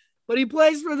 but he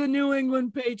plays for the New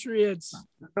England Patriots.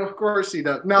 Of course he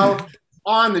does. No,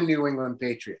 on the New England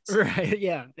Patriots. Right?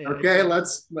 Yeah. Okay,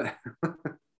 let's.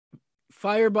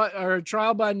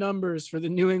 Trial by numbers for the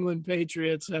New England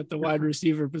Patriots at the wide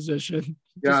receiver position.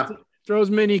 Yeah. Just throw as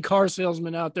many car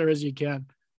salesmen out there as you can.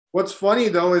 What's funny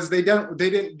though is they didn't.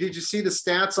 Did you see the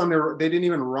stats on their? They didn't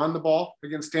even run the ball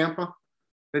against Tampa.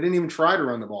 They didn't even try to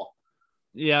run the ball.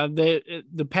 Yeah,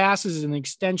 the pass is an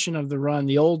extension of the run,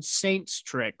 the old Saints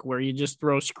trick where you just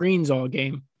throw screens all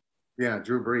game. Yeah,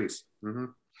 Drew Brees. Mm-hmm.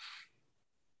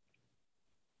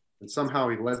 And somehow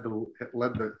he led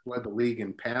the league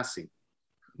in passing.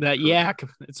 That yak.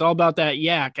 It's all about that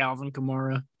yak, Alvin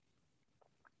Kamara.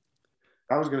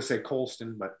 I was going to say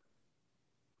Colston, but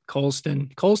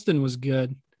Colston was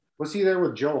good. Was he there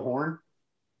with Joe Horn?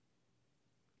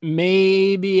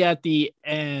 Maybe at the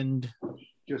end.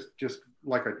 Just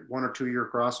like a 1 or 2 year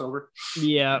crossover.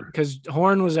 Yeah, because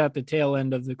Horn was at the tail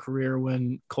end of the career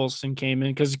when Colston came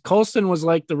in. Because Colston was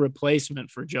like the replacement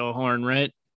for Joe Horn,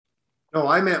 right? No,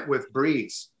 I meant with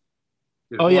Breeze.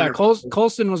 Yeah,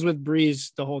 Colston was with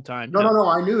Breeze the whole time. No.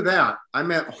 I knew that. I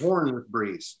meant Horn with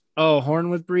Breeze. Oh, Horn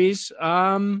with Breeze.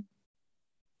 Yeah,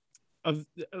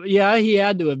 he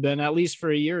had to have been at least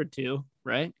for a year or two,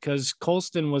 right? Because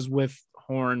Colston was with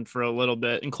Horn for a little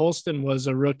bit, and Colston was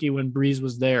a rookie when Breeze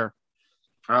was there.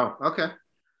 Oh, okay.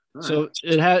 All So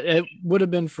right. it would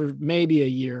have been for maybe a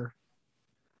year.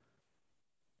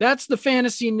 That's the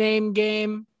fantasy name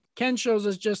game. Ken shows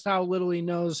us just how little he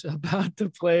knows about the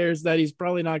players that he's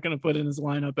probably not going to put in his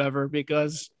lineup ever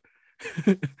because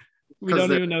we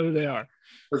don't even know who they are.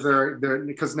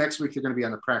 Because next week they're going to be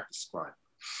on the practice squad.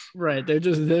 Right. They're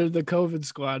the COVID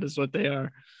squad is what they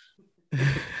are.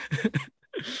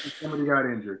 Somebody got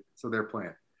injured, so they're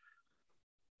playing.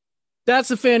 That's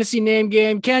the fantasy name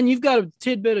game. Ken, you've got a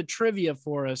tidbit of trivia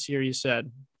for us here, you said.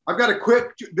 I've got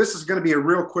this is going to be a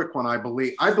real quick one, I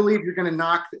believe. I believe you're going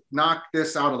to knock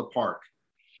this out of the park.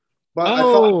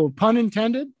 But pun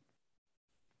intended?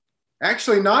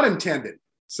 Actually not intended.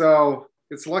 So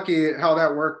it's lucky how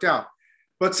that worked out.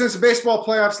 But since the baseball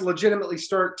playoffs legitimately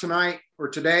start tonight, or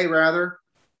today rather,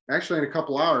 actually in a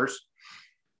couple hours,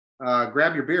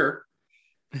 grab your beer.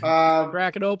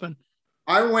 Crack it open.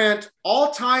 I went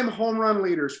all-time home run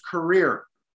leaders career.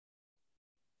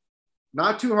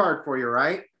 Not too hard for you,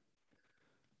 right?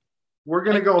 We're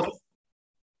going to go,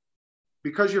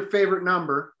 because your favorite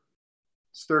number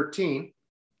is 13,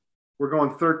 we're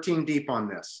going 13 deep on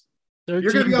this. You're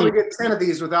going to be able to get 10 of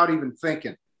these without even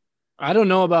thinking. I don't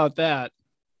know about that.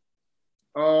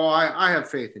 Oh, I have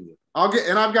faith in you.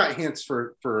 I've got hints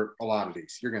for a lot of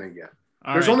these you're going to get.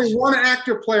 There's right. only one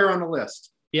active player on the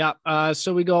list. Yeah.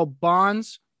 So we go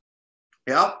Bonds.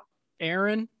 Yep.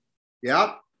 Aaron.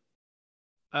 Yep.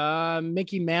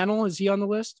 Mickey Mantle, is he on the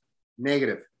list?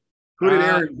 Negative. Who did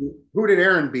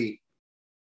Aaron beat?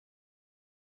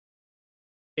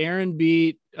 Aaron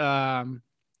beat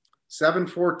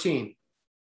 714.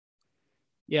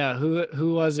 Yeah,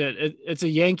 who was it? It's a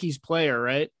Yankees player,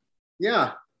 right?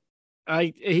 Yeah.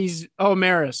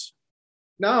 Maris.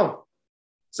 No.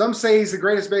 Some say he's the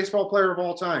greatest baseball player of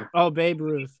all time. Oh, Babe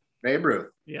Ruth. Babe Ruth.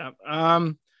 Yeah.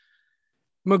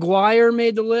 McGuire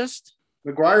made the list.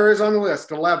 McGuire is on the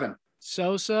list, 11.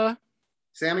 Sosa.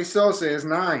 Sammy Sosa is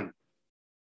 9.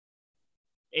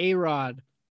 A-Rod.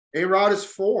 A-Rod is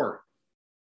 4.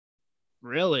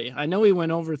 Really? I know he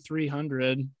went over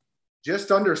 300.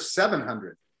 Just under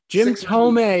 700. Jim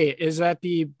Thome is at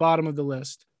the bottom of the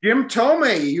list. Jim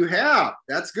Thome, you have.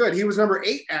 That's good. He was number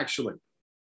 8, actually.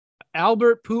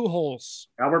 Albert Pujols.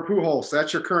 Albert Pujols,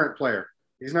 that's your current player.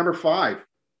 He's number 5.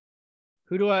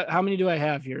 How many do I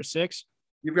have here? 6?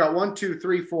 You've got 1, 2,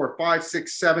 3, 4, 5,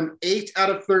 6, 7, 8 out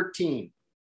of 13.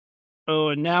 Oh,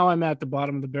 and now I'm at the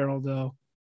bottom of the barrel, though.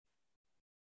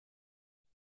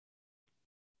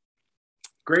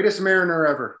 Greatest Mariner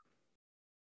ever.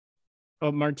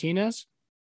 Oh, Martinez?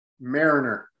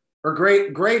 Mariner. Or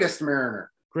greatest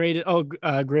Mariner.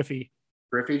 Griffey.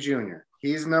 Griffey Jr.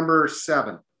 He's number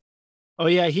 7. Oh,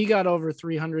 yeah, he got over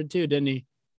 300 too, didn't he?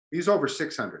 He's over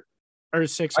 600. Or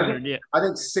 600, yeah. I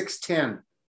think 610.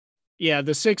 Yeah,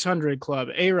 the 600 club.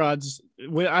 A-Rod's.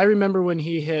 I remember when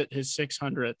he hit his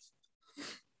 600th.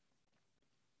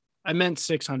 I meant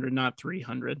 600, not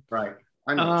 300. Right.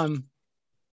 I know.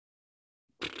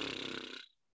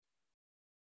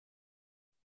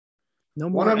 No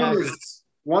more.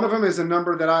 One of them is a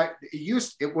number that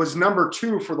it was number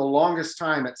 2 for the longest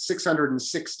time at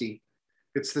 660.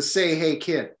 It's the Say Hey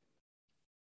Kid.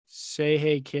 Say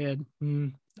Hey Kid.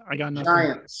 I got nothing.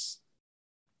 Giants.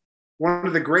 One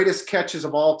of the greatest catches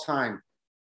of all time.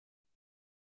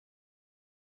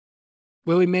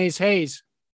 Willie Mays Hayes.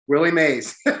 Willie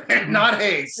Mays, not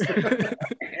Hayes.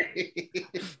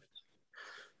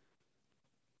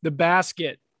 The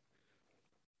basket.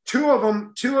 Two of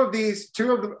them.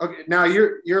 Okay, now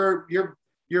you're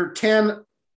 10,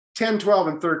 12,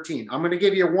 and 13. I'm going to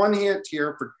give you one hint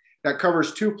here that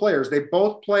covers 2 players. They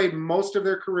both played most of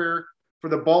their career for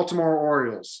the Baltimore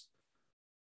Orioles.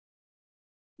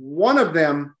 One of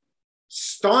them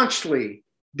staunchly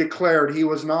declared he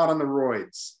was not on the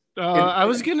roids. I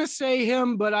was going to say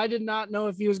him, but I did not know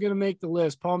if he was going to make the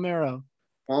list. Paul Merrow.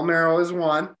 Paul Merrow is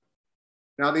one.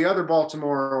 Now the other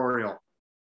Baltimore Oriole.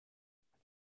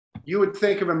 You would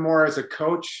think of him more as a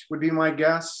coach, would be my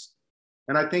guess.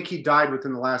 And I think he died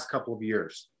within the last couple of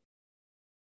years.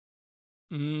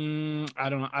 I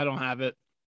don't have it.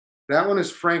 That one is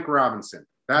Frank Robinson.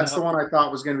 That's the one I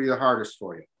thought was going to be the hardest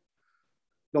for you.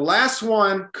 The last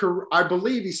one, I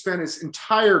believe he spent his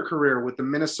entire career with the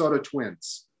Minnesota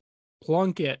Twins.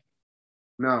 Plunkett.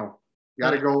 No,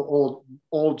 got to go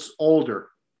older.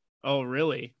 Oh,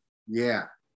 really? Yeah.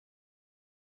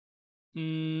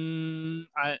 Nope,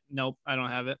 I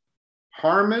don't have it.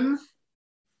 Harmon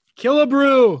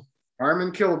Killebrew.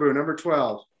 Harmon Killebrew, number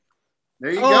 12.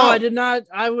 There you go.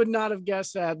 I would not have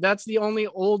guessed that. That's the only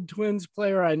old Twins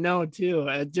player I know too.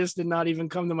 It just did not even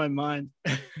come to my mind.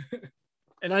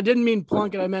 And I didn't mean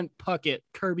Plunkett, I meant Puckett,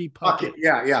 Kirby Puckett.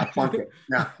 Yeah, Plunkett.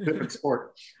 Yeah, different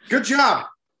sport. Good job.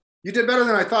 You did better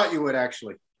than I thought you would,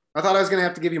 actually. I thought I was going to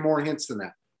have to give you more hints than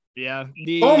that. Yeah.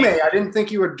 Tome, I didn't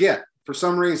think you would get. For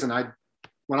some reason,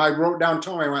 when I wrote down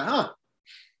Tome, I went, huh.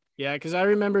 Yeah, because I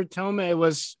remember Tome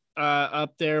was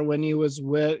up there when he was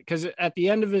because at the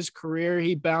end of his career,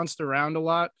 he bounced around a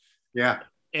lot. Yeah.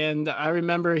 And I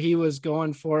remember he was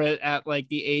going for it at like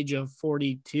the age of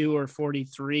 42 or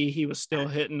 43. He was still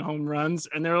hitting home runs.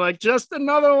 And they're like, just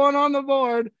another one on the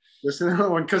board. Just another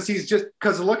one.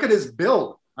 Because look at his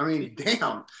build. I mean,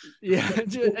 damn. Yeah.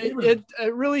 It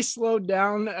really slowed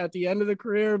down at the end of the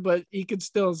career, but he could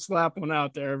still slap one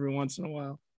out there every once in a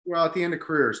while. Well, at the end of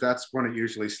careers, that's when it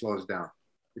usually slows down.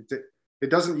 It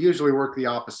doesn't usually work the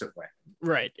opposite way.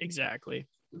 Right. Exactly.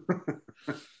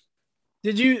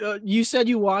 Did you said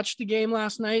you watched the game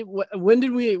last night? When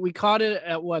did we caught it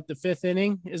at what? The 5th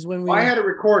inning is when I had it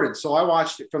recorded, so I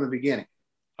watched it from the beginning.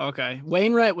 Okay.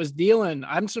 Wainwright was dealing.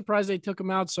 I'm surprised they took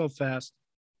him out so fast.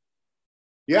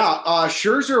 Yeah.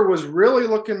 Scherzer was really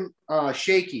looking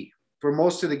shaky for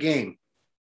most of the game.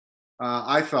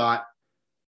 I thought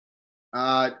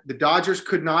the Dodgers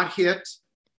could not hit.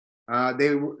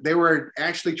 They were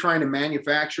actually trying to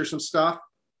manufacture some stuff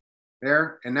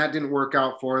there, and that didn't work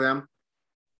out for them.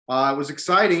 It was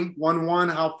exciting.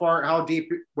 1-1. How deep?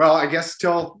 Well, I guess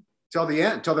till the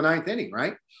end, till the 9th inning,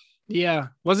 right? Yeah.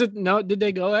 Was it? No. Did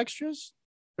they go extras,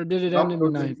 or did it end in the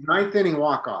 9th? 9th inning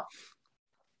walk off.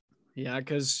 Yeah,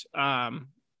 because I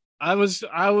was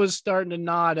starting to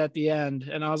nod at the end,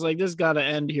 and I was like, "This got to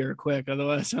end here quick,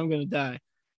 otherwise I'm gonna die."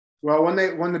 Well,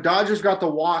 when the Dodgers got the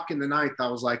walk in the 9th, I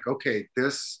was like, "Okay,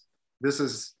 this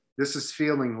is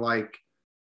feeling like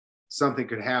something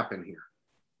could happen here."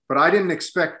 But I didn't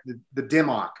expect the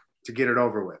Dimmock to get it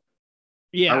over with.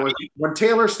 Yeah. When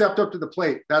Taylor stepped up to the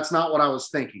plate, that's not what I was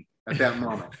thinking at that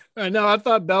moment. I know. I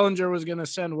thought Bellinger was going to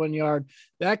send 1 yard.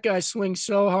 That guy swings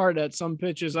so hard at some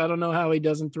pitches. I don't know how he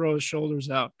doesn't throw his shoulders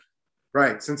out.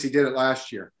 Right, since he did it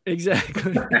last year.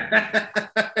 Exactly.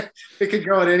 It could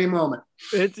go at any moment.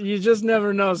 You just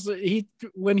never know. So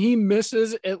when he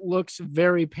misses, it looks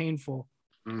very painful.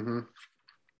 Mm-hmm.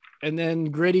 And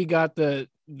then Gritty got the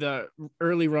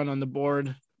early run on the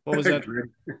board. What was that?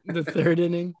 The 3rd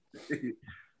inning? It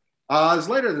was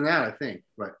later than that, I think,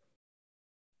 but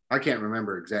I can't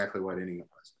remember exactly what inning it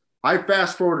was. I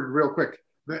fast forwarded real quick.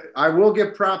 I will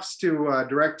give props to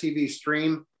DirecTV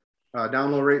Stream,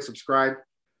 download, rate, subscribe.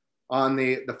 On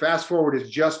the fast forward is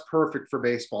just perfect for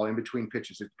baseball in between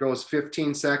pitches. It goes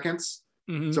 15 seconds.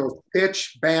 Mm-hmm. So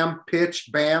pitch, bam, pitch,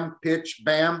 bam, pitch,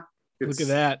 bam. Look at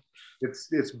that.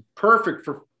 It's perfect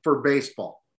for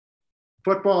baseball.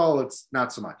 Football, it's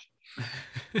not so much.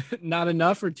 Not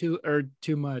enough or too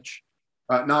much?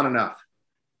 Not enough.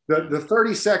 The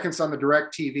 30 seconds on the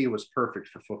DirecTV was perfect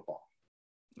for football.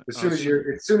 As soon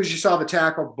as you saw the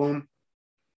tackle, boom.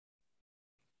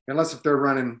 Unless if they're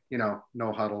running,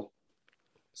 no huddle,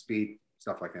 speed,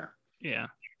 stuff like that. Yeah.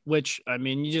 Which, I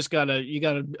mean, you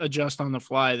gotta adjust on the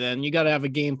fly. Then you gotta have a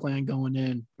game plan going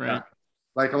in, right? Yeah.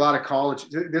 Like a lot of college,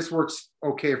 this works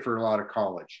okay for a lot of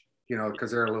college,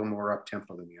 because they're a little more up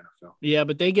tempo than the NFL. Yeah,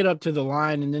 but they get up to the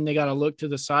line and then they gotta look to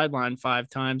the sideline 5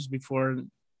 times before.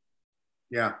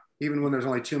 Yeah, even when there's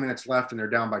only 2 minutes left and they're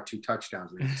down by 2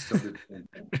 touchdowns, they can still do the same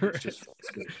thing. It's just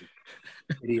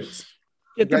idiots.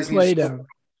 Get the play down.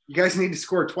 You guys need to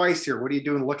score twice here. What are you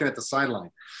doing looking at the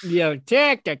sideline? Yeah,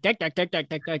 tack.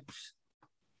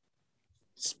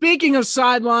 Speaking of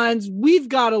sidelines, we've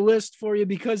got a list for you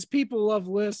because people love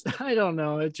lists. I don't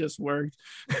know. It just worked.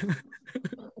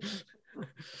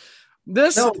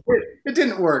 No, it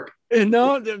didn't work.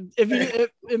 No,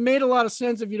 it made a lot of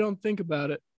sense if you don't think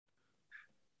about it.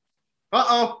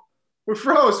 Uh-oh. We're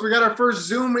froze. We got our first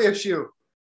Zoom issue.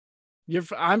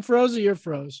 I'm froze or you're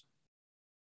froze?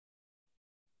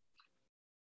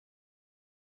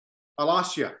 I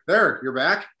lost you. There, you're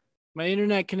back. My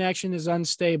internet connection is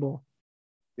unstable.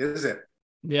 Is it?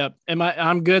 Yep.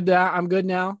 I'm good now. I'm good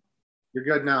now. You're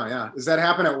good now, yeah. Does that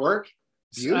happen at work?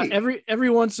 Every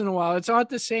once in a while. It's all at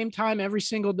the same time every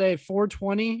single day.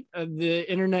 4:20,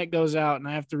 the internet goes out and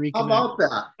I have to reconnect. How about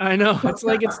that? I know. It's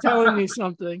like it's telling me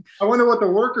something. I wonder what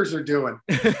the workers are doing.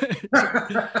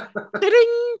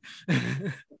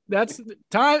 That's the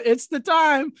time. It's the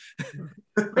time.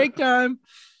 Break time.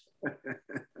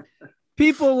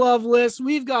 People love lists.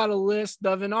 We've got a list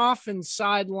of an often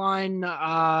sideline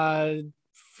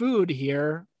food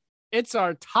here. It's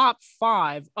our top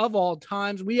 5 of all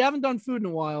times. We haven't done food in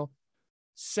a while.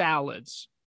 Salads.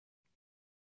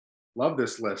 Love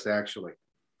this list, actually.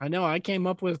 I know. I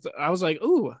was like,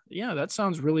 ooh, yeah, that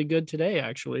sounds really good today,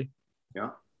 actually.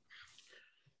 Yeah.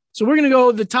 So we're going to go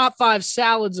with the top 5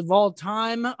 salads of all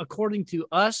time, according to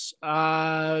us.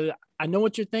 I know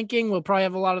what you're thinking. We'll probably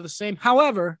have a lot of the same.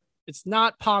 However, it's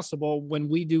not possible when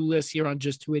we do lists here on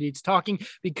Just Two Idiots Talking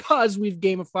because we've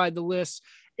gamified the lists.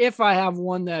 If I have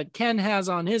one that Ken has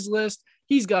on his list,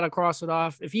 he's got to cross it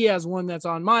off. If he has one that's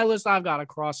on my list, I've got to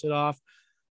cross it off.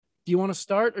 Do you want to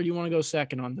start or do you want to go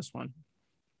second on this one?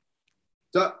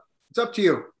 It's up to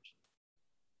you.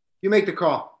 You make the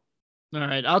call. All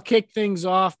right. I'll kick things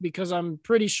off because I'm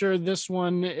pretty sure this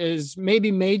one is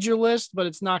maybe major list, but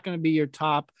it's not going to be your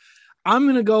top. I'm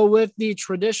going to go with the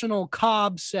traditional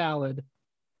Cobb salad.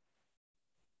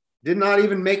 Did not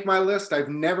even make my list. I've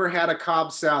never had a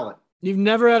Cobb salad. You've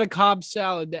never had a Cobb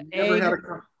salad.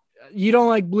 You don't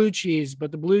like blue cheese,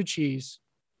 but the blue cheese.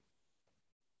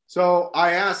 So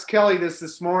I asked Kelly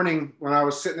this morning when I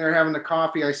was sitting there having the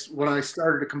coffee, when I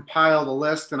started to compile the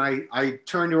list, and I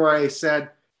turned to her, I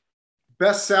said,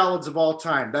 best salads of all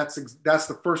time. That's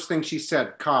the first thing she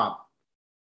said, Cobb.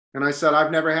 And I said,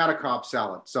 I've never had a Cobb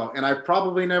salad. So, and I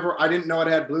didn't know it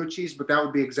had blue cheese, but that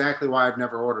would be exactly why I've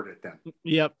never ordered it then.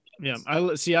 Yep. Yeah. I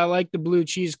like the blue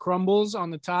cheese crumbles on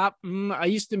the top. I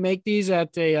used to make these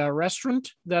at a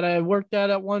restaurant that I worked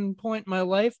at one point in my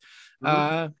life.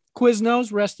 Mm-hmm.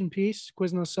 Quiznos, rest in peace,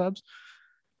 Quiznos subs.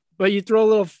 But you throw a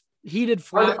little heated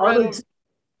flat.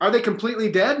 Are they completely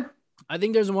dead? I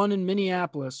think there's one in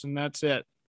Minneapolis, and that's it.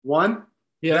 One?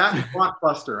 Yeah. That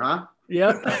Blockbuster, huh?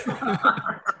 Yep.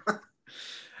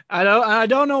 I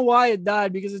don't know why it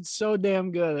died because it's so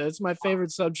damn good. It's my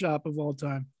favorite sub shop of all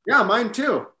time. Yeah, mine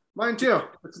too.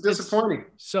 It's disappointing.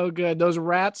 It's so good. Those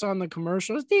rats on the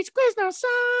commercials. These Quiznos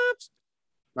subs.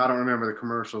 I don't remember the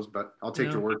commercials, but I'll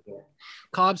take your word for it.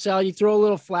 Cobb salad, you throw a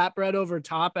little flatbread over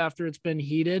top after it's been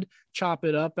heated, chop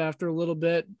it up after a little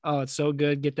bit. Oh, it's so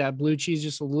good. Get that blue cheese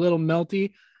just a little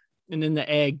melty, and then the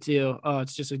egg too. Oh,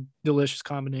 it's just a delicious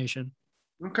combination.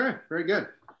 Okay, very good.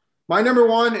 My number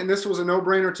 1, and this was a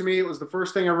no-brainer to me. It was the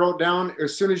first thing I wrote down.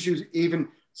 As soon as you even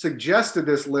suggested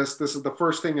this list, this is the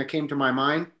first thing that came to my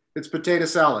mind. It's potato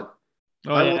salad.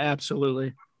 Oh, yeah,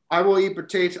 absolutely. I will eat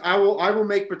potatoes. I will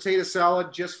make potato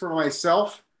salad just for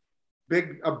myself.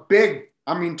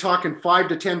 Talking 5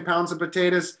 to 10 pounds of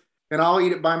potatoes, and I'll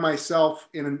eat it by myself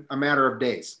in a matter of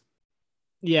days.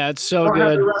 Yeah, it's so I don't good.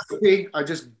 have the recipe. I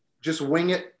just wing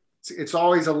it. It's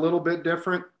always a little bit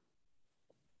different.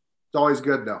 It's always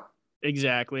good though.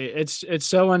 Exactly. It's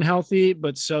so unhealthy,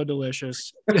 but so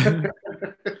delicious.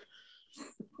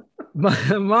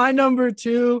 my number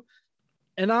 2,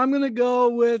 and I'm going to go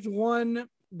with one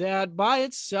that by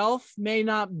itself may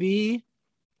not be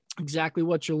exactly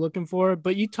what you're looking for,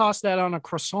 but you toss that on a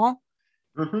croissant,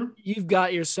 You've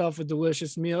got yourself a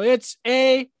delicious meal. It's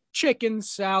a chicken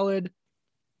salad.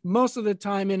 Most of the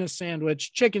time in a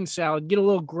sandwich, chicken salad. Get a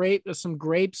little some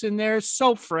grapes in there.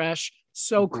 So fresh,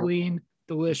 so clean,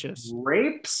 Delicious.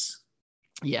 Grapes?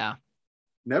 Yeah.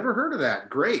 Never heard of that.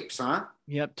 Grapes, huh?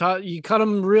 Yep. You cut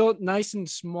them real nice and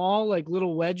small, like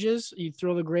little wedges. You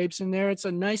throw the grapes in there. It's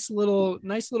a nice little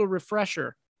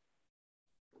refresher.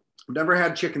 Never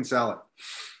had chicken salad.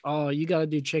 Oh, you got to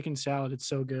do chicken salad. It's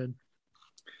so good.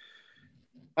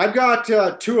 I've got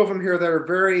two of them here that are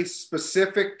very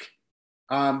specific.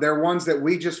 They're ones that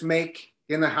we just make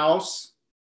in the house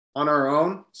on our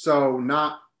own. So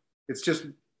it's just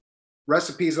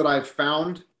recipes that I've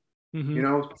found,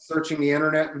 searching the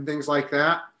internet and things like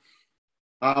that.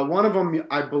 One of them,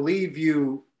 I believe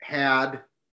you had,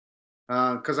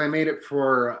 because I made it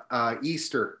for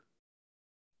Easter.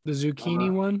 The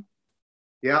zucchini one?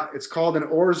 Yeah, it's called an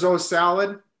orzo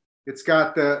salad. It's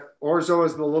got the orzo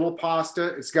is the little pasta.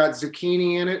 It's got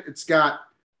zucchini in it.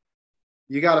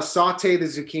 You got to saute the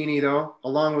zucchini though,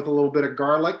 along with a little bit of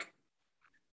garlic.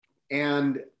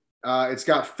 And it's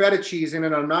got feta cheese in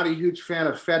it. I'm not a huge fan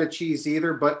of feta cheese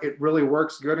either, but it really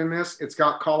works good in this. It's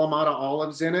got Kalamata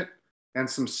olives in it and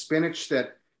some spinach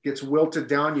that gets wilted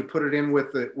down. You put it in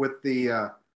with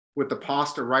the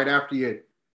pasta right after you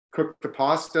cook the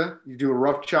pasta. You do a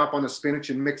rough chop on the spinach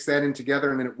and mix that in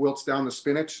together, and then it wilts down the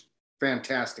spinach.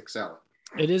 Fantastic salad.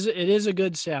 It is a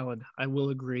good salad. I will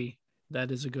agree.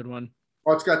 That is a good one.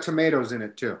 Oh, it's got tomatoes in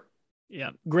it too. Yeah.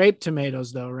 Grape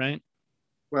tomatoes though, right?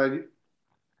 Well,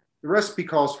 the recipe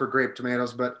calls for grape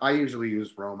tomatoes, but I usually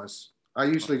use Romas. I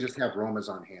usually just have Romas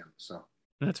on hand. So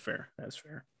that's fair. That's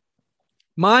fair.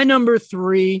 My number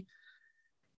 3,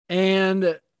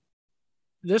 and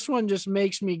this one just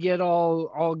makes me get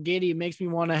all giddy. It makes me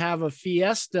want to have a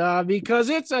fiesta because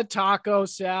it's a taco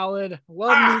salad.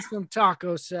 Love me some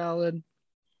taco salad.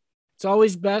 It's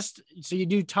always best. So you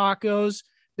do tacos,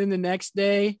 then the next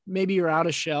day, maybe you're out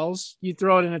of shells. You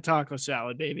throw it in a taco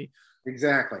salad, baby.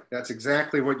 Exactly. That's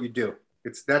exactly what you do.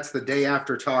 That's the day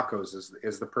after tacos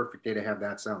is the perfect day to have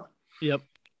that salad. Yep.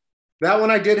 That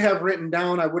one I did have written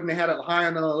down. I wouldn't have had it high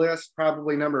on the list,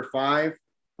 probably number 5.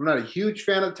 I'm not a huge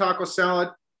fan of taco salad,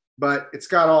 but it's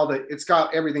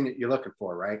got everything that you're looking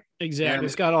for, right? Exactly. And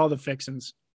it's got all the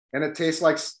fixings. And it tastes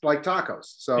like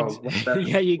tacos. So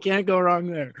yeah, you can't go wrong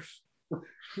there.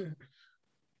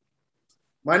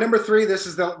 My number 3, this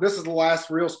is the last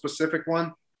real specific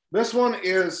one. This one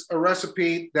is a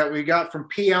recipe that we got from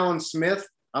P. Allen Smith.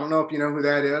 I don't know if you know who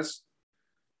that is,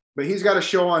 but he's got a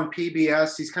show on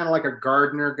PBS. He's kind of like a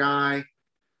gardener guy.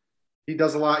 He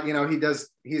does a lot,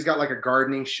 he's got like a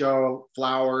gardening show,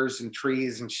 flowers and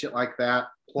trees and shit like that,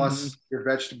 plus your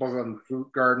vegetable and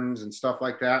fruit gardens and stuff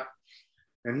like that.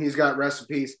 And he's got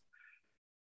recipes.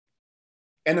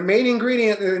 And the main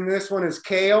ingredient in this one is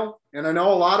kale. And I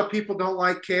know a lot of people don't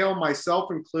like kale,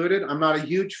 myself included. I'm not a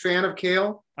huge fan of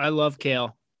kale. I love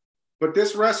kale. But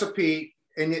this recipe,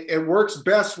 and it works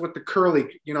best with the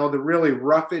curly, the really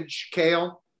roughage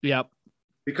kale. Yep.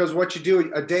 Because what you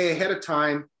do a day ahead of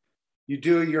time, you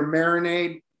do your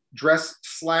marinade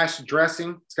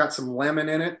dressing. It's got some lemon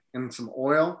in it and some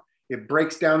oil. It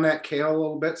breaks down that kale a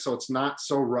little bit so it's not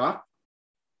so rough.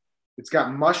 It's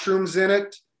got mushrooms in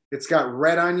it. It's got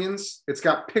red onions. It's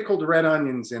got pickled red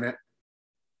onions in it.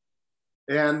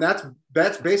 And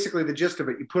that's basically the gist of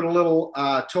it. You put a little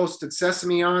toasted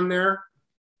sesame on there.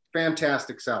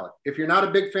 Fantastic salad. If you're not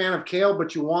a big fan of kale,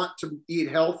 but you want to eat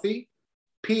healthy,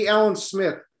 P. Allen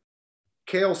Smith,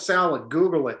 kale salad.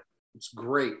 Google it. It's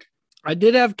great. I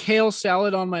did have kale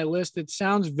salad on my list. It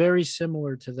sounds very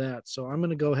similar to that. So I'm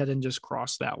going to go ahead and just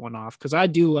cross that one off because I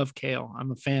do love kale.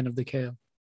 I'm a fan of the kale.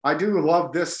 I do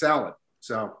love this salad.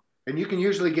 So, and you can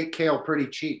usually get kale pretty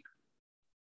cheap.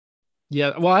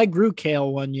 Yeah, well, I grew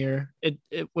kale one year. It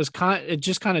just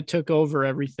kind of took over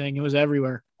everything. It was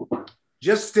everywhere.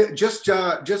 Just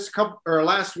a couple or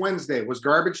last Wednesday was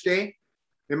garbage day,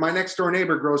 and my next door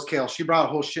neighbor grows kale. She brought a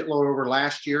whole shitload over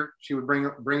last year. She would bring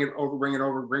it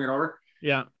over.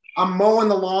 Yeah, I'm mowing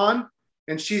the lawn,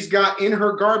 and she's got in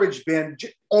her garbage bin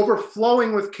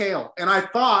overflowing with kale, and I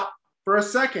thought for a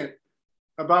second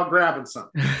about grabbing some.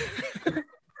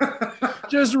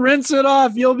 Just rinse it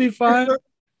off. You'll be fine.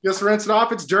 Just rinse it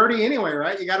off. It's dirty anyway,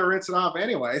 right? You got to rinse it off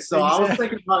anyway. So exactly. I was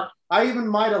thinking about, I even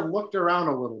might have looked around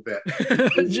a little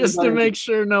bit. Just to make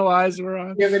sure no eyes were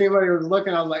on. If anybody was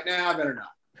looking, I was like, nah, I better not.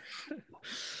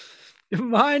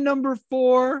 My number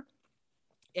 4,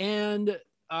 and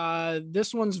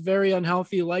this one's very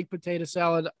unhealthy, like potato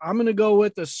salad. I'm going to go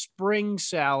with a spring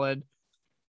salad.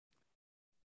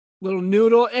 Little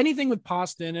noodle, anything with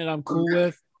pasta in it, I'm cool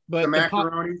with. But the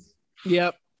macaronis.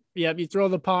 Yep. You throw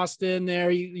the pasta in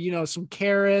there, some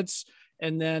carrots,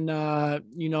 and then, a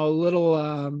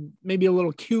little, maybe a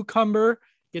little cucumber,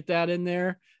 get that in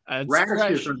there.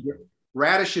 Radishes are good.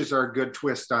 radishes are a good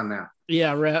twist on that.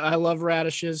 Yeah, I love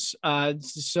radishes.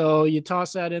 So you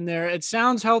toss that in there. It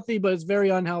sounds healthy, but it's very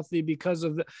unhealthy because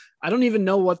of I don't even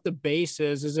know what the base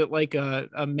is. Is it like a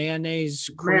mayonnaise?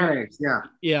 Mayonnaise, yeah.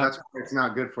 Yeah. That's why it's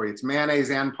not good for you. It's mayonnaise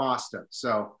and pasta.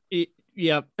 So,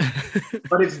 Yep.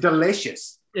 but it's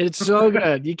delicious. It's so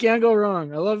good. You can't go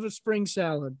wrong. I love a spring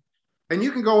salad. And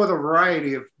you can go with a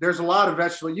variety of. There's a lot of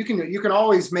vegetables. You can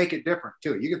always make it different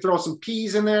too. You can throw some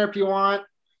peas in there if you want.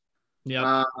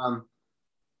 Yeah.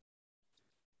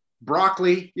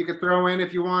 Broccoli you could throw in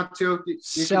if you want to.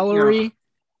 Celery.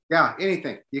 Yeah,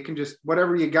 anything. You can just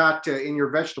whatever you got in your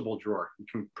vegetable drawer, you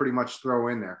can pretty much throw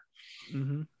in there.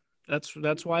 Mm-hmm.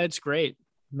 That's why it's great.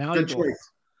 Good choice.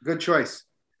 Good choice.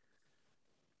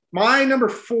 My number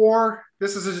 4.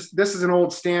 This is an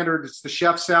old standard. It's the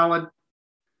chef salad.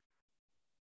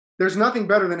 There's nothing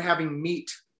better than having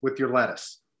meat with your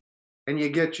lettuce, and you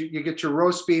get your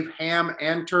roast beef, ham,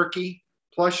 and turkey,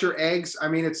 plus your eggs. I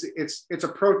mean, it's a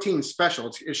protein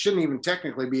special. It shouldn't even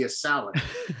technically be a salad.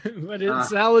 But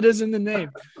salad is in the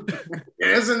name. It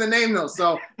is in the name, though,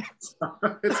 so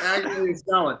it's actually a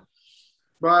salad.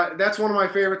 But that's one of my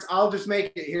favorites. I'll just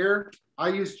make it here.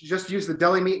 I just use the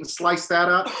deli meat and slice that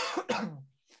up,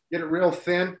 get it real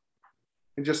thin,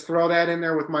 and just throw that in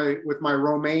there with my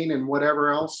romaine and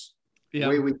whatever else. Yeah.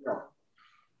 Away we go.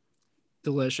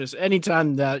 Delicious.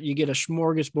 Anytime that you get a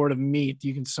smorgasbord of meat,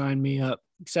 you can sign me up,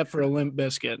 except for a limp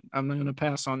biscuit. I'm going to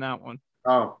pass on that one.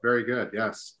 Oh, very good.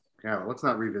 Yes. Yeah. Let's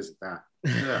not revisit that.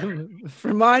 Yeah.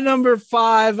 For my number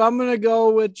 5, I'm going to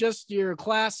go with just your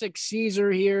classic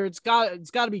Caesar here. It's got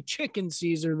to be chicken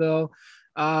Caesar though.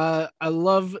 I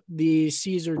love the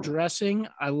Caesar dressing.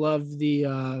 I love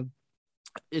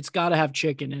it's got to have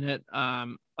chicken in it.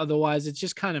 Otherwise it's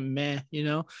just kind of meh, you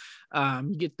know.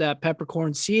 You get that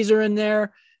peppercorn Caesar in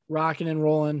there, rocking and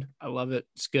rolling. I love it.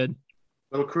 It's good.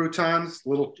 Little croutons,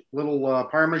 little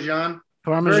Parmesan.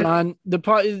 And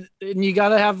you got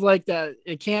to have like that.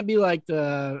 It can't be like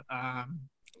the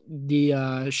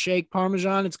shake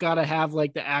Parmesan. It's got to have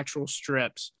like the actual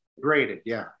strips. Grated.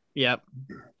 Yeah. Yep.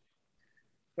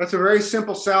 That's a very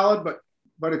simple salad,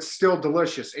 but it's still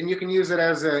delicious, and you can use it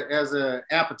as a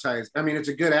appetizer. I mean, it's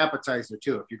a good appetizer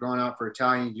too. If you're going out for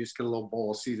Italian, you just get a little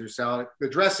bowl of Caesar salad. The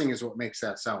dressing is what makes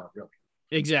that salad, really.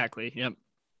 Exactly. Yep.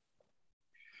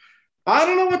 I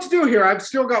don't know what to do here. I've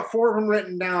still got 4 of them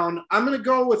written down. I'm going to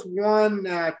go with one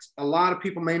that a lot of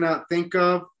people may not think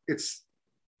of. It's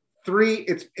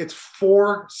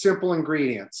 4 simple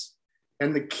ingredients,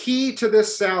 and the key to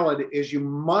this salad is you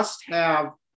must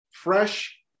have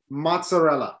fresh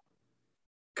mozzarella.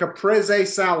 Caprese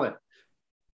salad.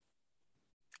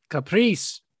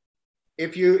 Caprice.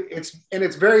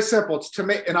 It's very simple. It's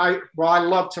tomato, and I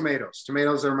love tomatoes.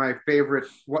 Tomatoes are my favorite.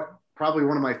 Probably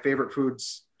one of my favorite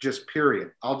foods. Just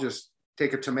period. I'll just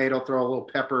take a tomato, throw a little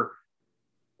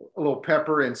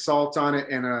pepper and salt on it,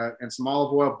 and some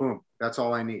olive oil. Boom. That's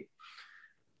all I need.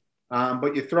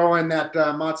 But you throw in that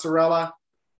mozzarella,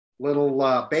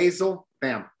 little basil.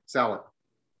 Bam. Salad.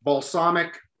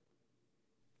 Balsamic.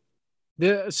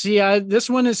 This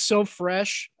one is so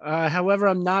fresh. However,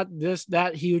 I'm not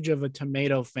that huge of a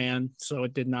tomato fan, so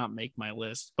it did not make my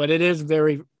list. But it is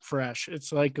very fresh.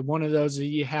 It's like one of those that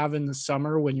you have in the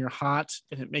summer when you're hot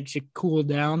and it makes you cool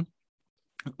down,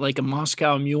 like a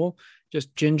Moscow Mule,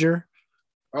 just ginger.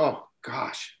 Oh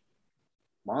gosh,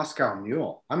 Moscow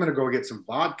Mule. I'm gonna go get some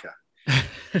vodka.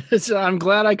 So I'm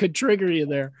glad I could trigger you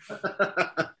there.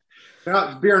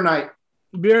 No, beer night.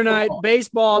 Beer night,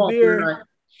 baseball, beer night.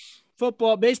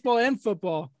 Football, baseball, and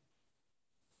football.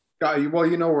 Well,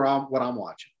 you know what I'm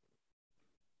watching.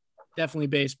 Definitely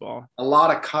baseball. A lot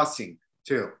of cussing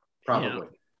too, probably.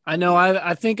 Yeah. I know.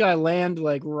 I think I land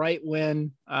like right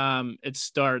when it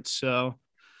starts. So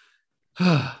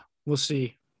we'll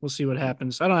see. We'll see what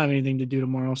happens. I don't have anything to do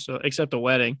tomorrow, so except a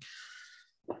wedding.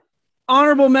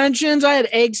 Honorable mentions. I had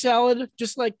egg salad,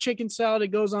 just like chicken salad. It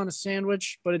goes on a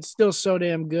sandwich, but it's still so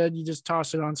damn good. You just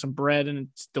toss it on some bread, and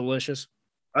it's delicious.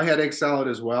 I had egg salad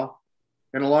as well.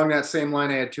 And along that same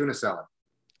line, I had tuna salad.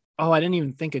 Oh, I didn't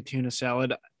even think of tuna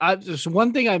salad. There's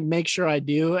one thing I make sure I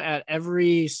do at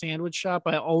every sandwich shop.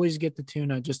 I always get the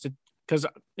tuna just because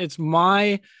it's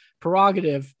my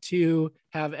prerogative to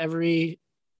have every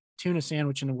tuna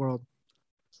sandwich in the world.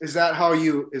 Is that how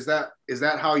you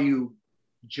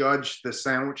judge the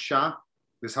sandwich shop?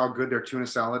 Is how good their tuna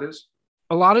salad is?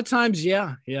 A lot of times,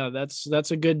 yeah.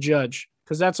 That's a good judge.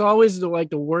 Because that's always the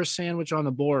worst sandwich on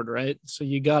the board, right? So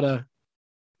you gotta.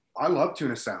 I love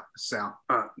tuna sandwich.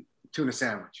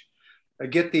 I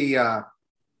get the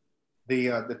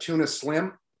tuna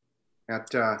slim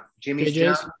at Jimmy's.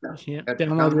 JJ's. Yeah.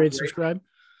 Download, rate, subscribe.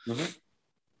 Mm-hmm.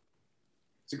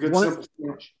 It's a good One- simple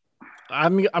sandwich.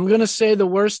 I'm gonna say the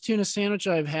worst tuna sandwich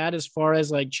I've had as far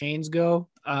as like chains go.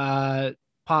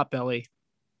 Potbelly,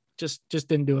 just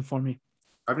didn't do it for me.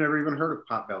 I've never even heard of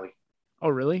Potbelly. Oh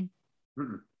really?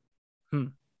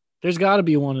 Mm-mm. There's got to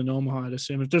be one in Omaha. I'd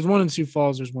assume if there's one in Sioux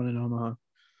Falls, there's one in Omaha.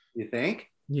 You think?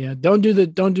 Yeah, don't do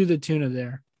the tuna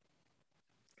there.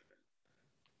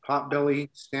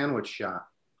 Potbelly sandwich shop.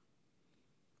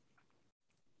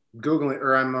 Googling,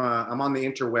 or I'm on the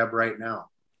interweb right now.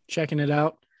 Checking it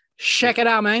out. Check it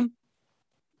out, man.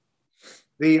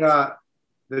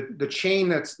 The chain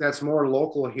that's more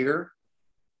local here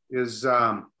is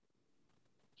Good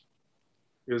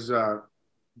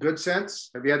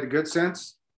Sense. Have you had the Good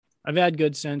Sense? I've had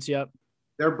Good Sense. Yep,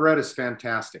 Their bread is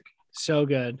fantastic. so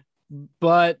good.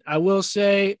 But I will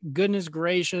say, goodness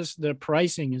gracious, the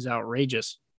pricing is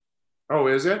outrageous. Oh,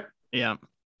 is it? Yeah.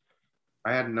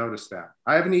 I hadn't noticed that.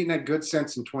 I haven't eaten at Good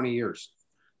Sense in 20 years.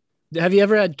 Have you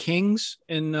ever had King's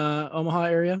in Omaha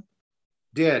area?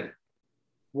 Did.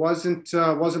 Wasn't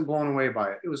blown away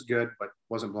by it. It was good, but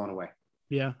wasn't blown away.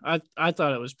 Yeah, I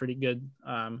thought it was pretty good.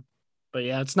 But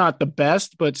yeah, it's not the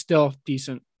best, but still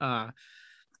decent.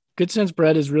 Good Sense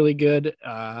bread is really good.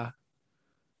 I'm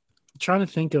trying to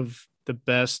think of the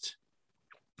best.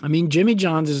 I mean, Jimmy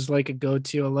John's is like a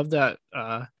go-to. I love that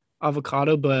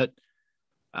avocado, but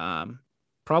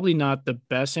probably not the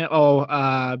best.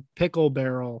 Pickle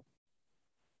Barrel.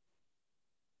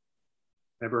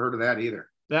 Never heard of that either.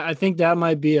 I think that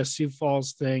might be a Sioux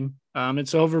Falls thing.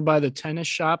 It's over by the tennis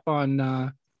shop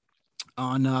on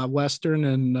Western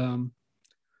and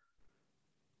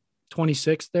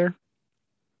 26th there.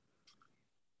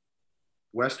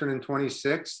 Western and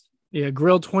 26th. Yeah,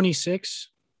 Grill 26.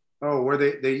 Oh, where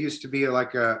they used to be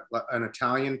like an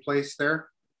Italian place there.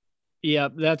 Yeah,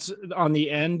 that's on the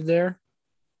end there.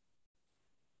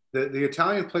 The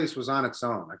Italian place was on its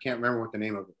own. I can't remember what the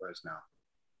name of it was now.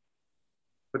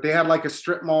 But they had like a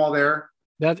strip mall there.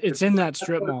 It's in that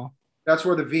strip mall. That's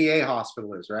where the VA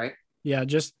hospital is, right? Yeah,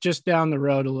 just down the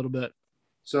road a little bit.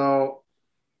 So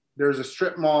there's a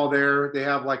strip mall there. They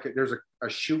have there's a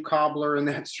shoe cobbler in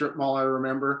that strip mall, I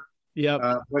remember. Yep.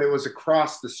 But it was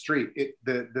across the street. Is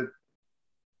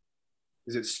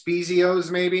it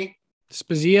Spezio's maybe?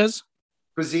 Spazia's?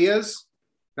 Spazia's?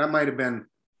 That might have been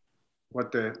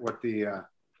what the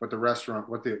restaurant,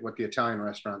 what the Italian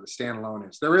restaurant, the standalone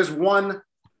is. There is one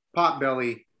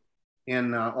Potbelly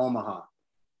in Omaha.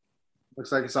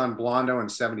 Looks like it's on Blondo and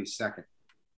 72nd.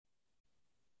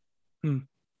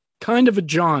 Kind of a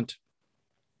jaunt.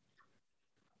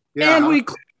 Yeah. And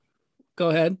go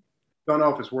ahead. Don't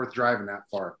know if it's worth driving that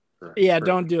far.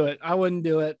 Don't do it. I wouldn't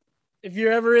do it. If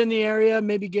you're ever in the area,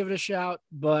 maybe give it a shout,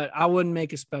 but I wouldn't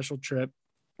make a special trip.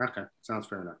 Okay. Sounds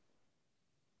fair enough.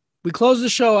 We close the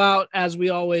show out, as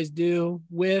we always do,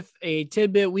 with a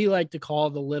tidbit we like to call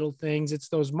the little things. It's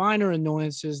those minor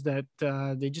annoyances that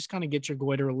they just kind of get your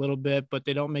goiter a little bit, but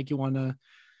they don't make you want to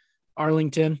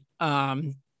Arlington.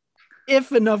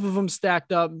 If enough of them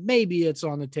stacked up, maybe it's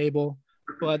on the table.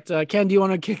 But Ken, do you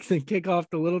want to kick off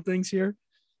the little things here?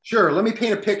 Sure. Let me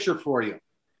paint a picture for you.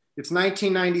 It's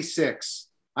 1996.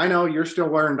 I know you're still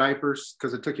wearing diapers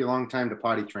because it took you a long time to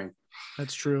potty train.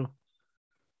 That's true.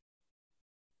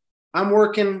 I'm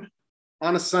working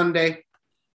on a Sunday.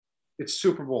 It's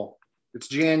Super Bowl. It's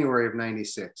January of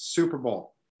 96. Super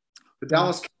Bowl. The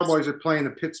Dallas Cowboys are playing the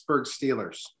Pittsburgh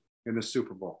Steelers in the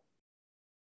Super Bowl.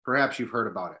 Perhaps you've heard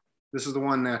about it. This is the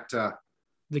one that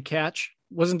the catch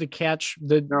wasn't the catch.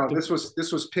 This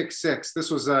was pick six.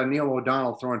 This was Neil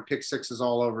O'Donnell throwing pick sixes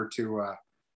all over to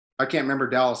I can't remember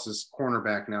Dallas's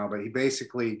cornerback now, but he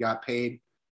basically got paid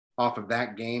off of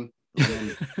that game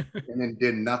and then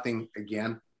did nothing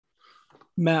again.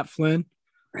 Matt Flynn.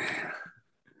 Yeah,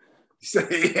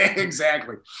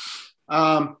 exactly.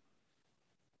 I'm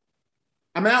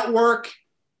at work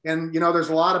and, there's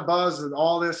a lot of buzz and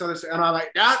all this other stuff. And I'm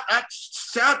like, that's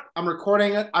set. I'm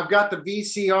recording it. I've got the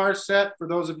VCR set. For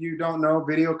those of you who don't know,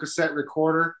 video cassette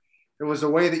recorder. It was a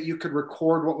way that you could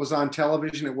record what was on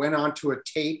television. It went onto a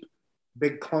tape,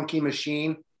 big clunky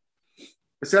machine.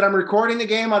 I said, I'm recording the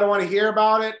game. I don't want to hear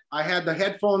about it. I had the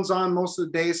headphones on most of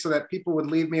the days so that people would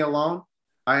leave me alone.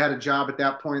 I had a job at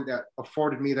that point that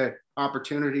afforded me the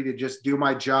opportunity to just do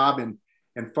my job and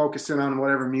focus in on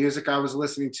whatever music I was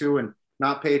listening to and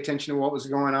not pay attention to what was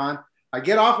going on. I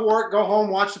get off work, go home,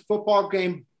 watch the football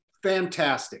game.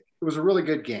 Fantastic. It was a really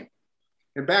good game.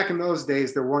 And back in those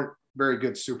days, there weren't very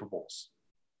good Super Bowls.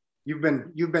 You've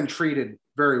been treated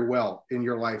very well in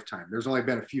your lifetime. There's only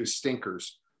been a few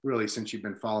stinkers really since you've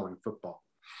been following football.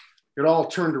 It all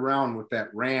turned around with that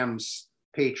Rams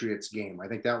Patriots game. I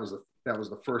think that was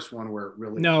the first one where it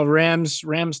really. No, Rams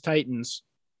Titans.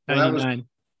 Well, 99.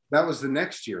 that was the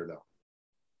next year, though,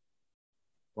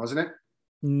 wasn't it?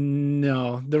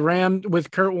 No, the Ram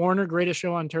with Kurt Warner, greatest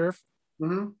show on turf.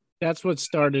 Mm-hmm. That's what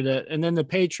started it. And then the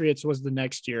Patriots was the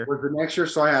next year. Was the next year,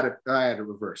 so I had it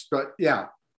reversed. But yeah,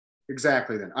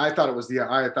 exactly. Then I thought it was the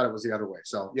other way.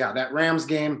 So yeah, that Rams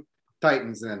game,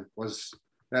 Titans then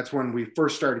that's when we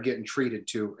first started getting treated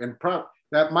to, and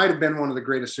that might have been one of the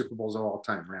greatest Super Bowls of all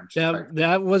time. Rams.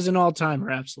 That was an all-timer,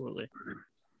 absolutely.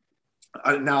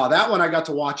 Now that one I got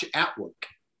to watch at work.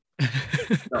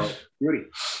 So beauty.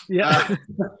 Yeah.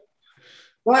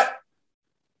 But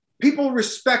people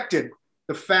respected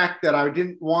the fact that I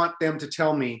didn't want them to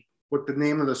tell me what the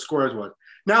name of the scores was.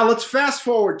 Now let's fast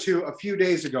forward to a few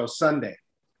days ago, Sunday,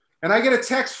 and I get a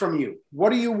text from you.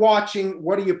 What are you watching?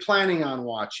 What are you planning on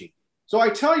watching? So I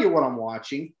tell you what I'm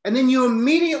watching, and then you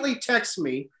immediately text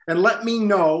me and let me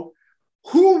know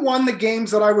who won the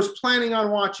games that I was planning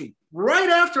on watching. Right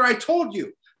after I told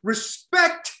you,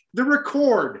 respect the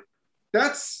record.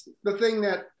 That's the thing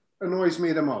that annoys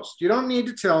me the most. You don't need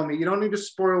to tell me. You don't need to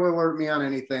spoiler alert me on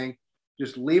anything.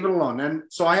 Just leave it alone. And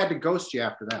so I had to ghost you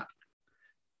after that.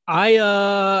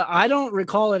 I don't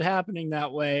recall it happening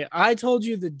that way. I told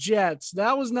you the Jets.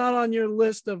 That was not on your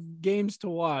list of games to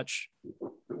watch.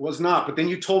 It was not. But then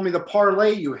you told me the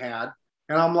parlay you had.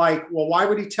 And I'm like, well, why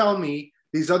would he tell me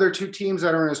these other two teams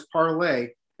that are in his parlay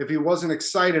if he wasn't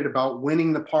excited about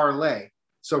winning the parlay?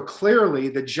 So clearly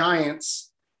the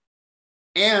Giants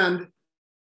and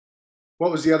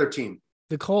what was the other team?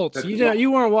 The Colts.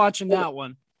 You weren't watching that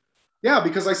one. Yeah,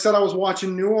 because I said I was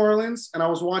watching New Orleans and I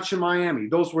was watching Miami.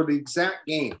 Those were the exact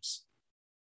games.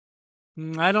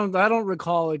 I don't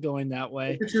recall it going that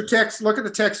way. Look at your text. Look at the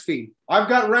text feed. I've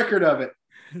got record of it.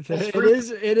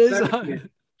 It is.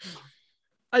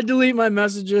 I delete my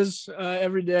messages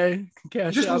every day.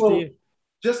 Just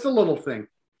a little thing.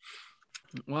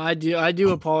 Well, I do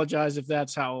apologize if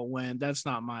that's how it went. That's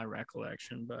not my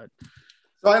recollection, but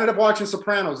so I ended up watching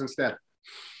Sopranos instead.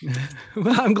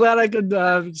 Well, I'm glad I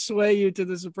could sway you to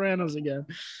the Sopranos again.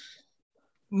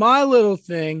 My little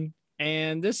thing,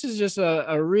 and this is just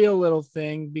a real little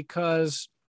thing because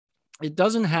it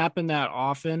doesn't happen that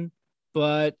often,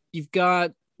 but you've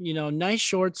got, nice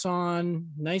shorts on,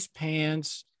 nice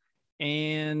pants,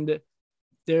 and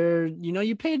they're,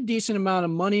 you pay a decent amount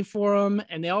of money for them,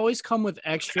 and they always come with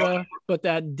extra, but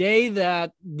that day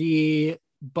that the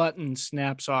button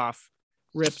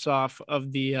rips off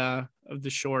of the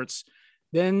shorts,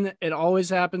 then it always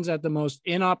happens at the most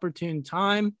inopportune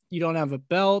time. You don't have a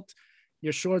belt.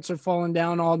 Your shorts are falling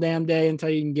down all damn day until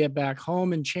you can get back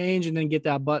home and change and then get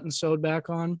that button sewed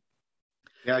back on.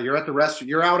 Yeah, you're at the restroom.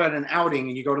 You're out at an outing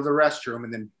and you go to the restroom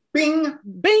and then bing,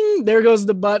 bing, there goes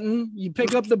the button. You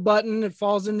pick up the button. It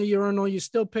falls in the urinal. You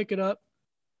still pick it up.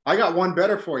 I got one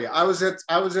better for you. I was at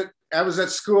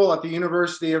school at the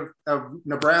University of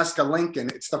Nebraska, Lincoln.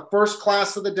 It's the first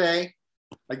class of the day.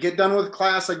 I get done with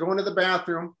class. I go into the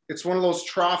bathroom. It's one of those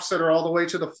troughs that are all the way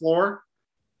to the floor.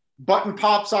 Button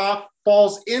pops off,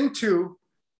 falls into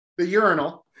the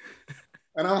urinal.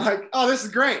 And I'm like, oh, this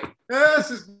is great.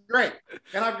 This is great.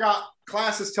 And I've got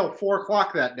classes till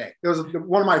 4:00 that day. It was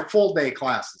one of my full day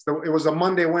classes. It was a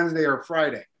Monday, Wednesday, or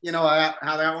Friday. You know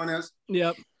how that one is?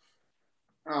 Yep.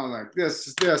 I was like,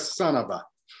 this son of a.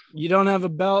 You don't have a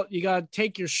belt. You got to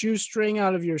take your shoestring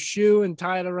out of your shoe and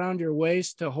tie it around your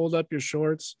waist to hold up your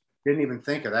shorts. Didn't even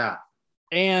think of that.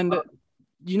 And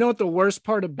you know what the worst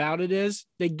part about it is?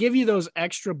 They give you those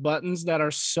extra buttons that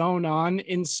are sewn on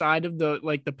inside of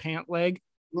the pant leg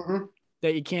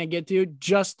that you can't get to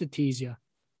just to tease you.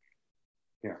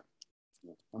 Yeah,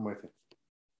 I'm with you.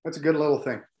 That's a good little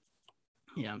thing.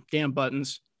 Yeah, damn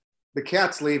buttons. The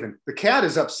cat's leaving. The cat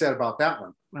is upset about that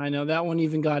one. I know that one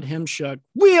even got him shook.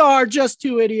 We are Just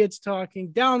Two Idiots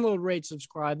Talking. Download, rate,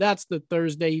 subscribe. That's the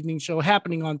Thursday evening show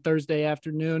happening on Thursday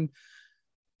afternoon.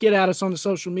 Get at us on the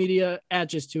social media at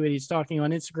Just Two Idiots Talking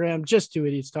on Instagram, Just Two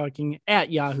Idiots Talking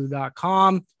at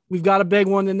yahoo.com. We've got a big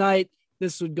one tonight.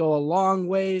 This would go a long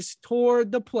ways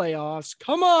toward the playoffs.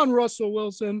 Come on, Russell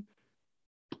Wilson.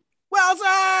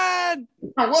 Wilson!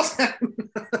 Wilson!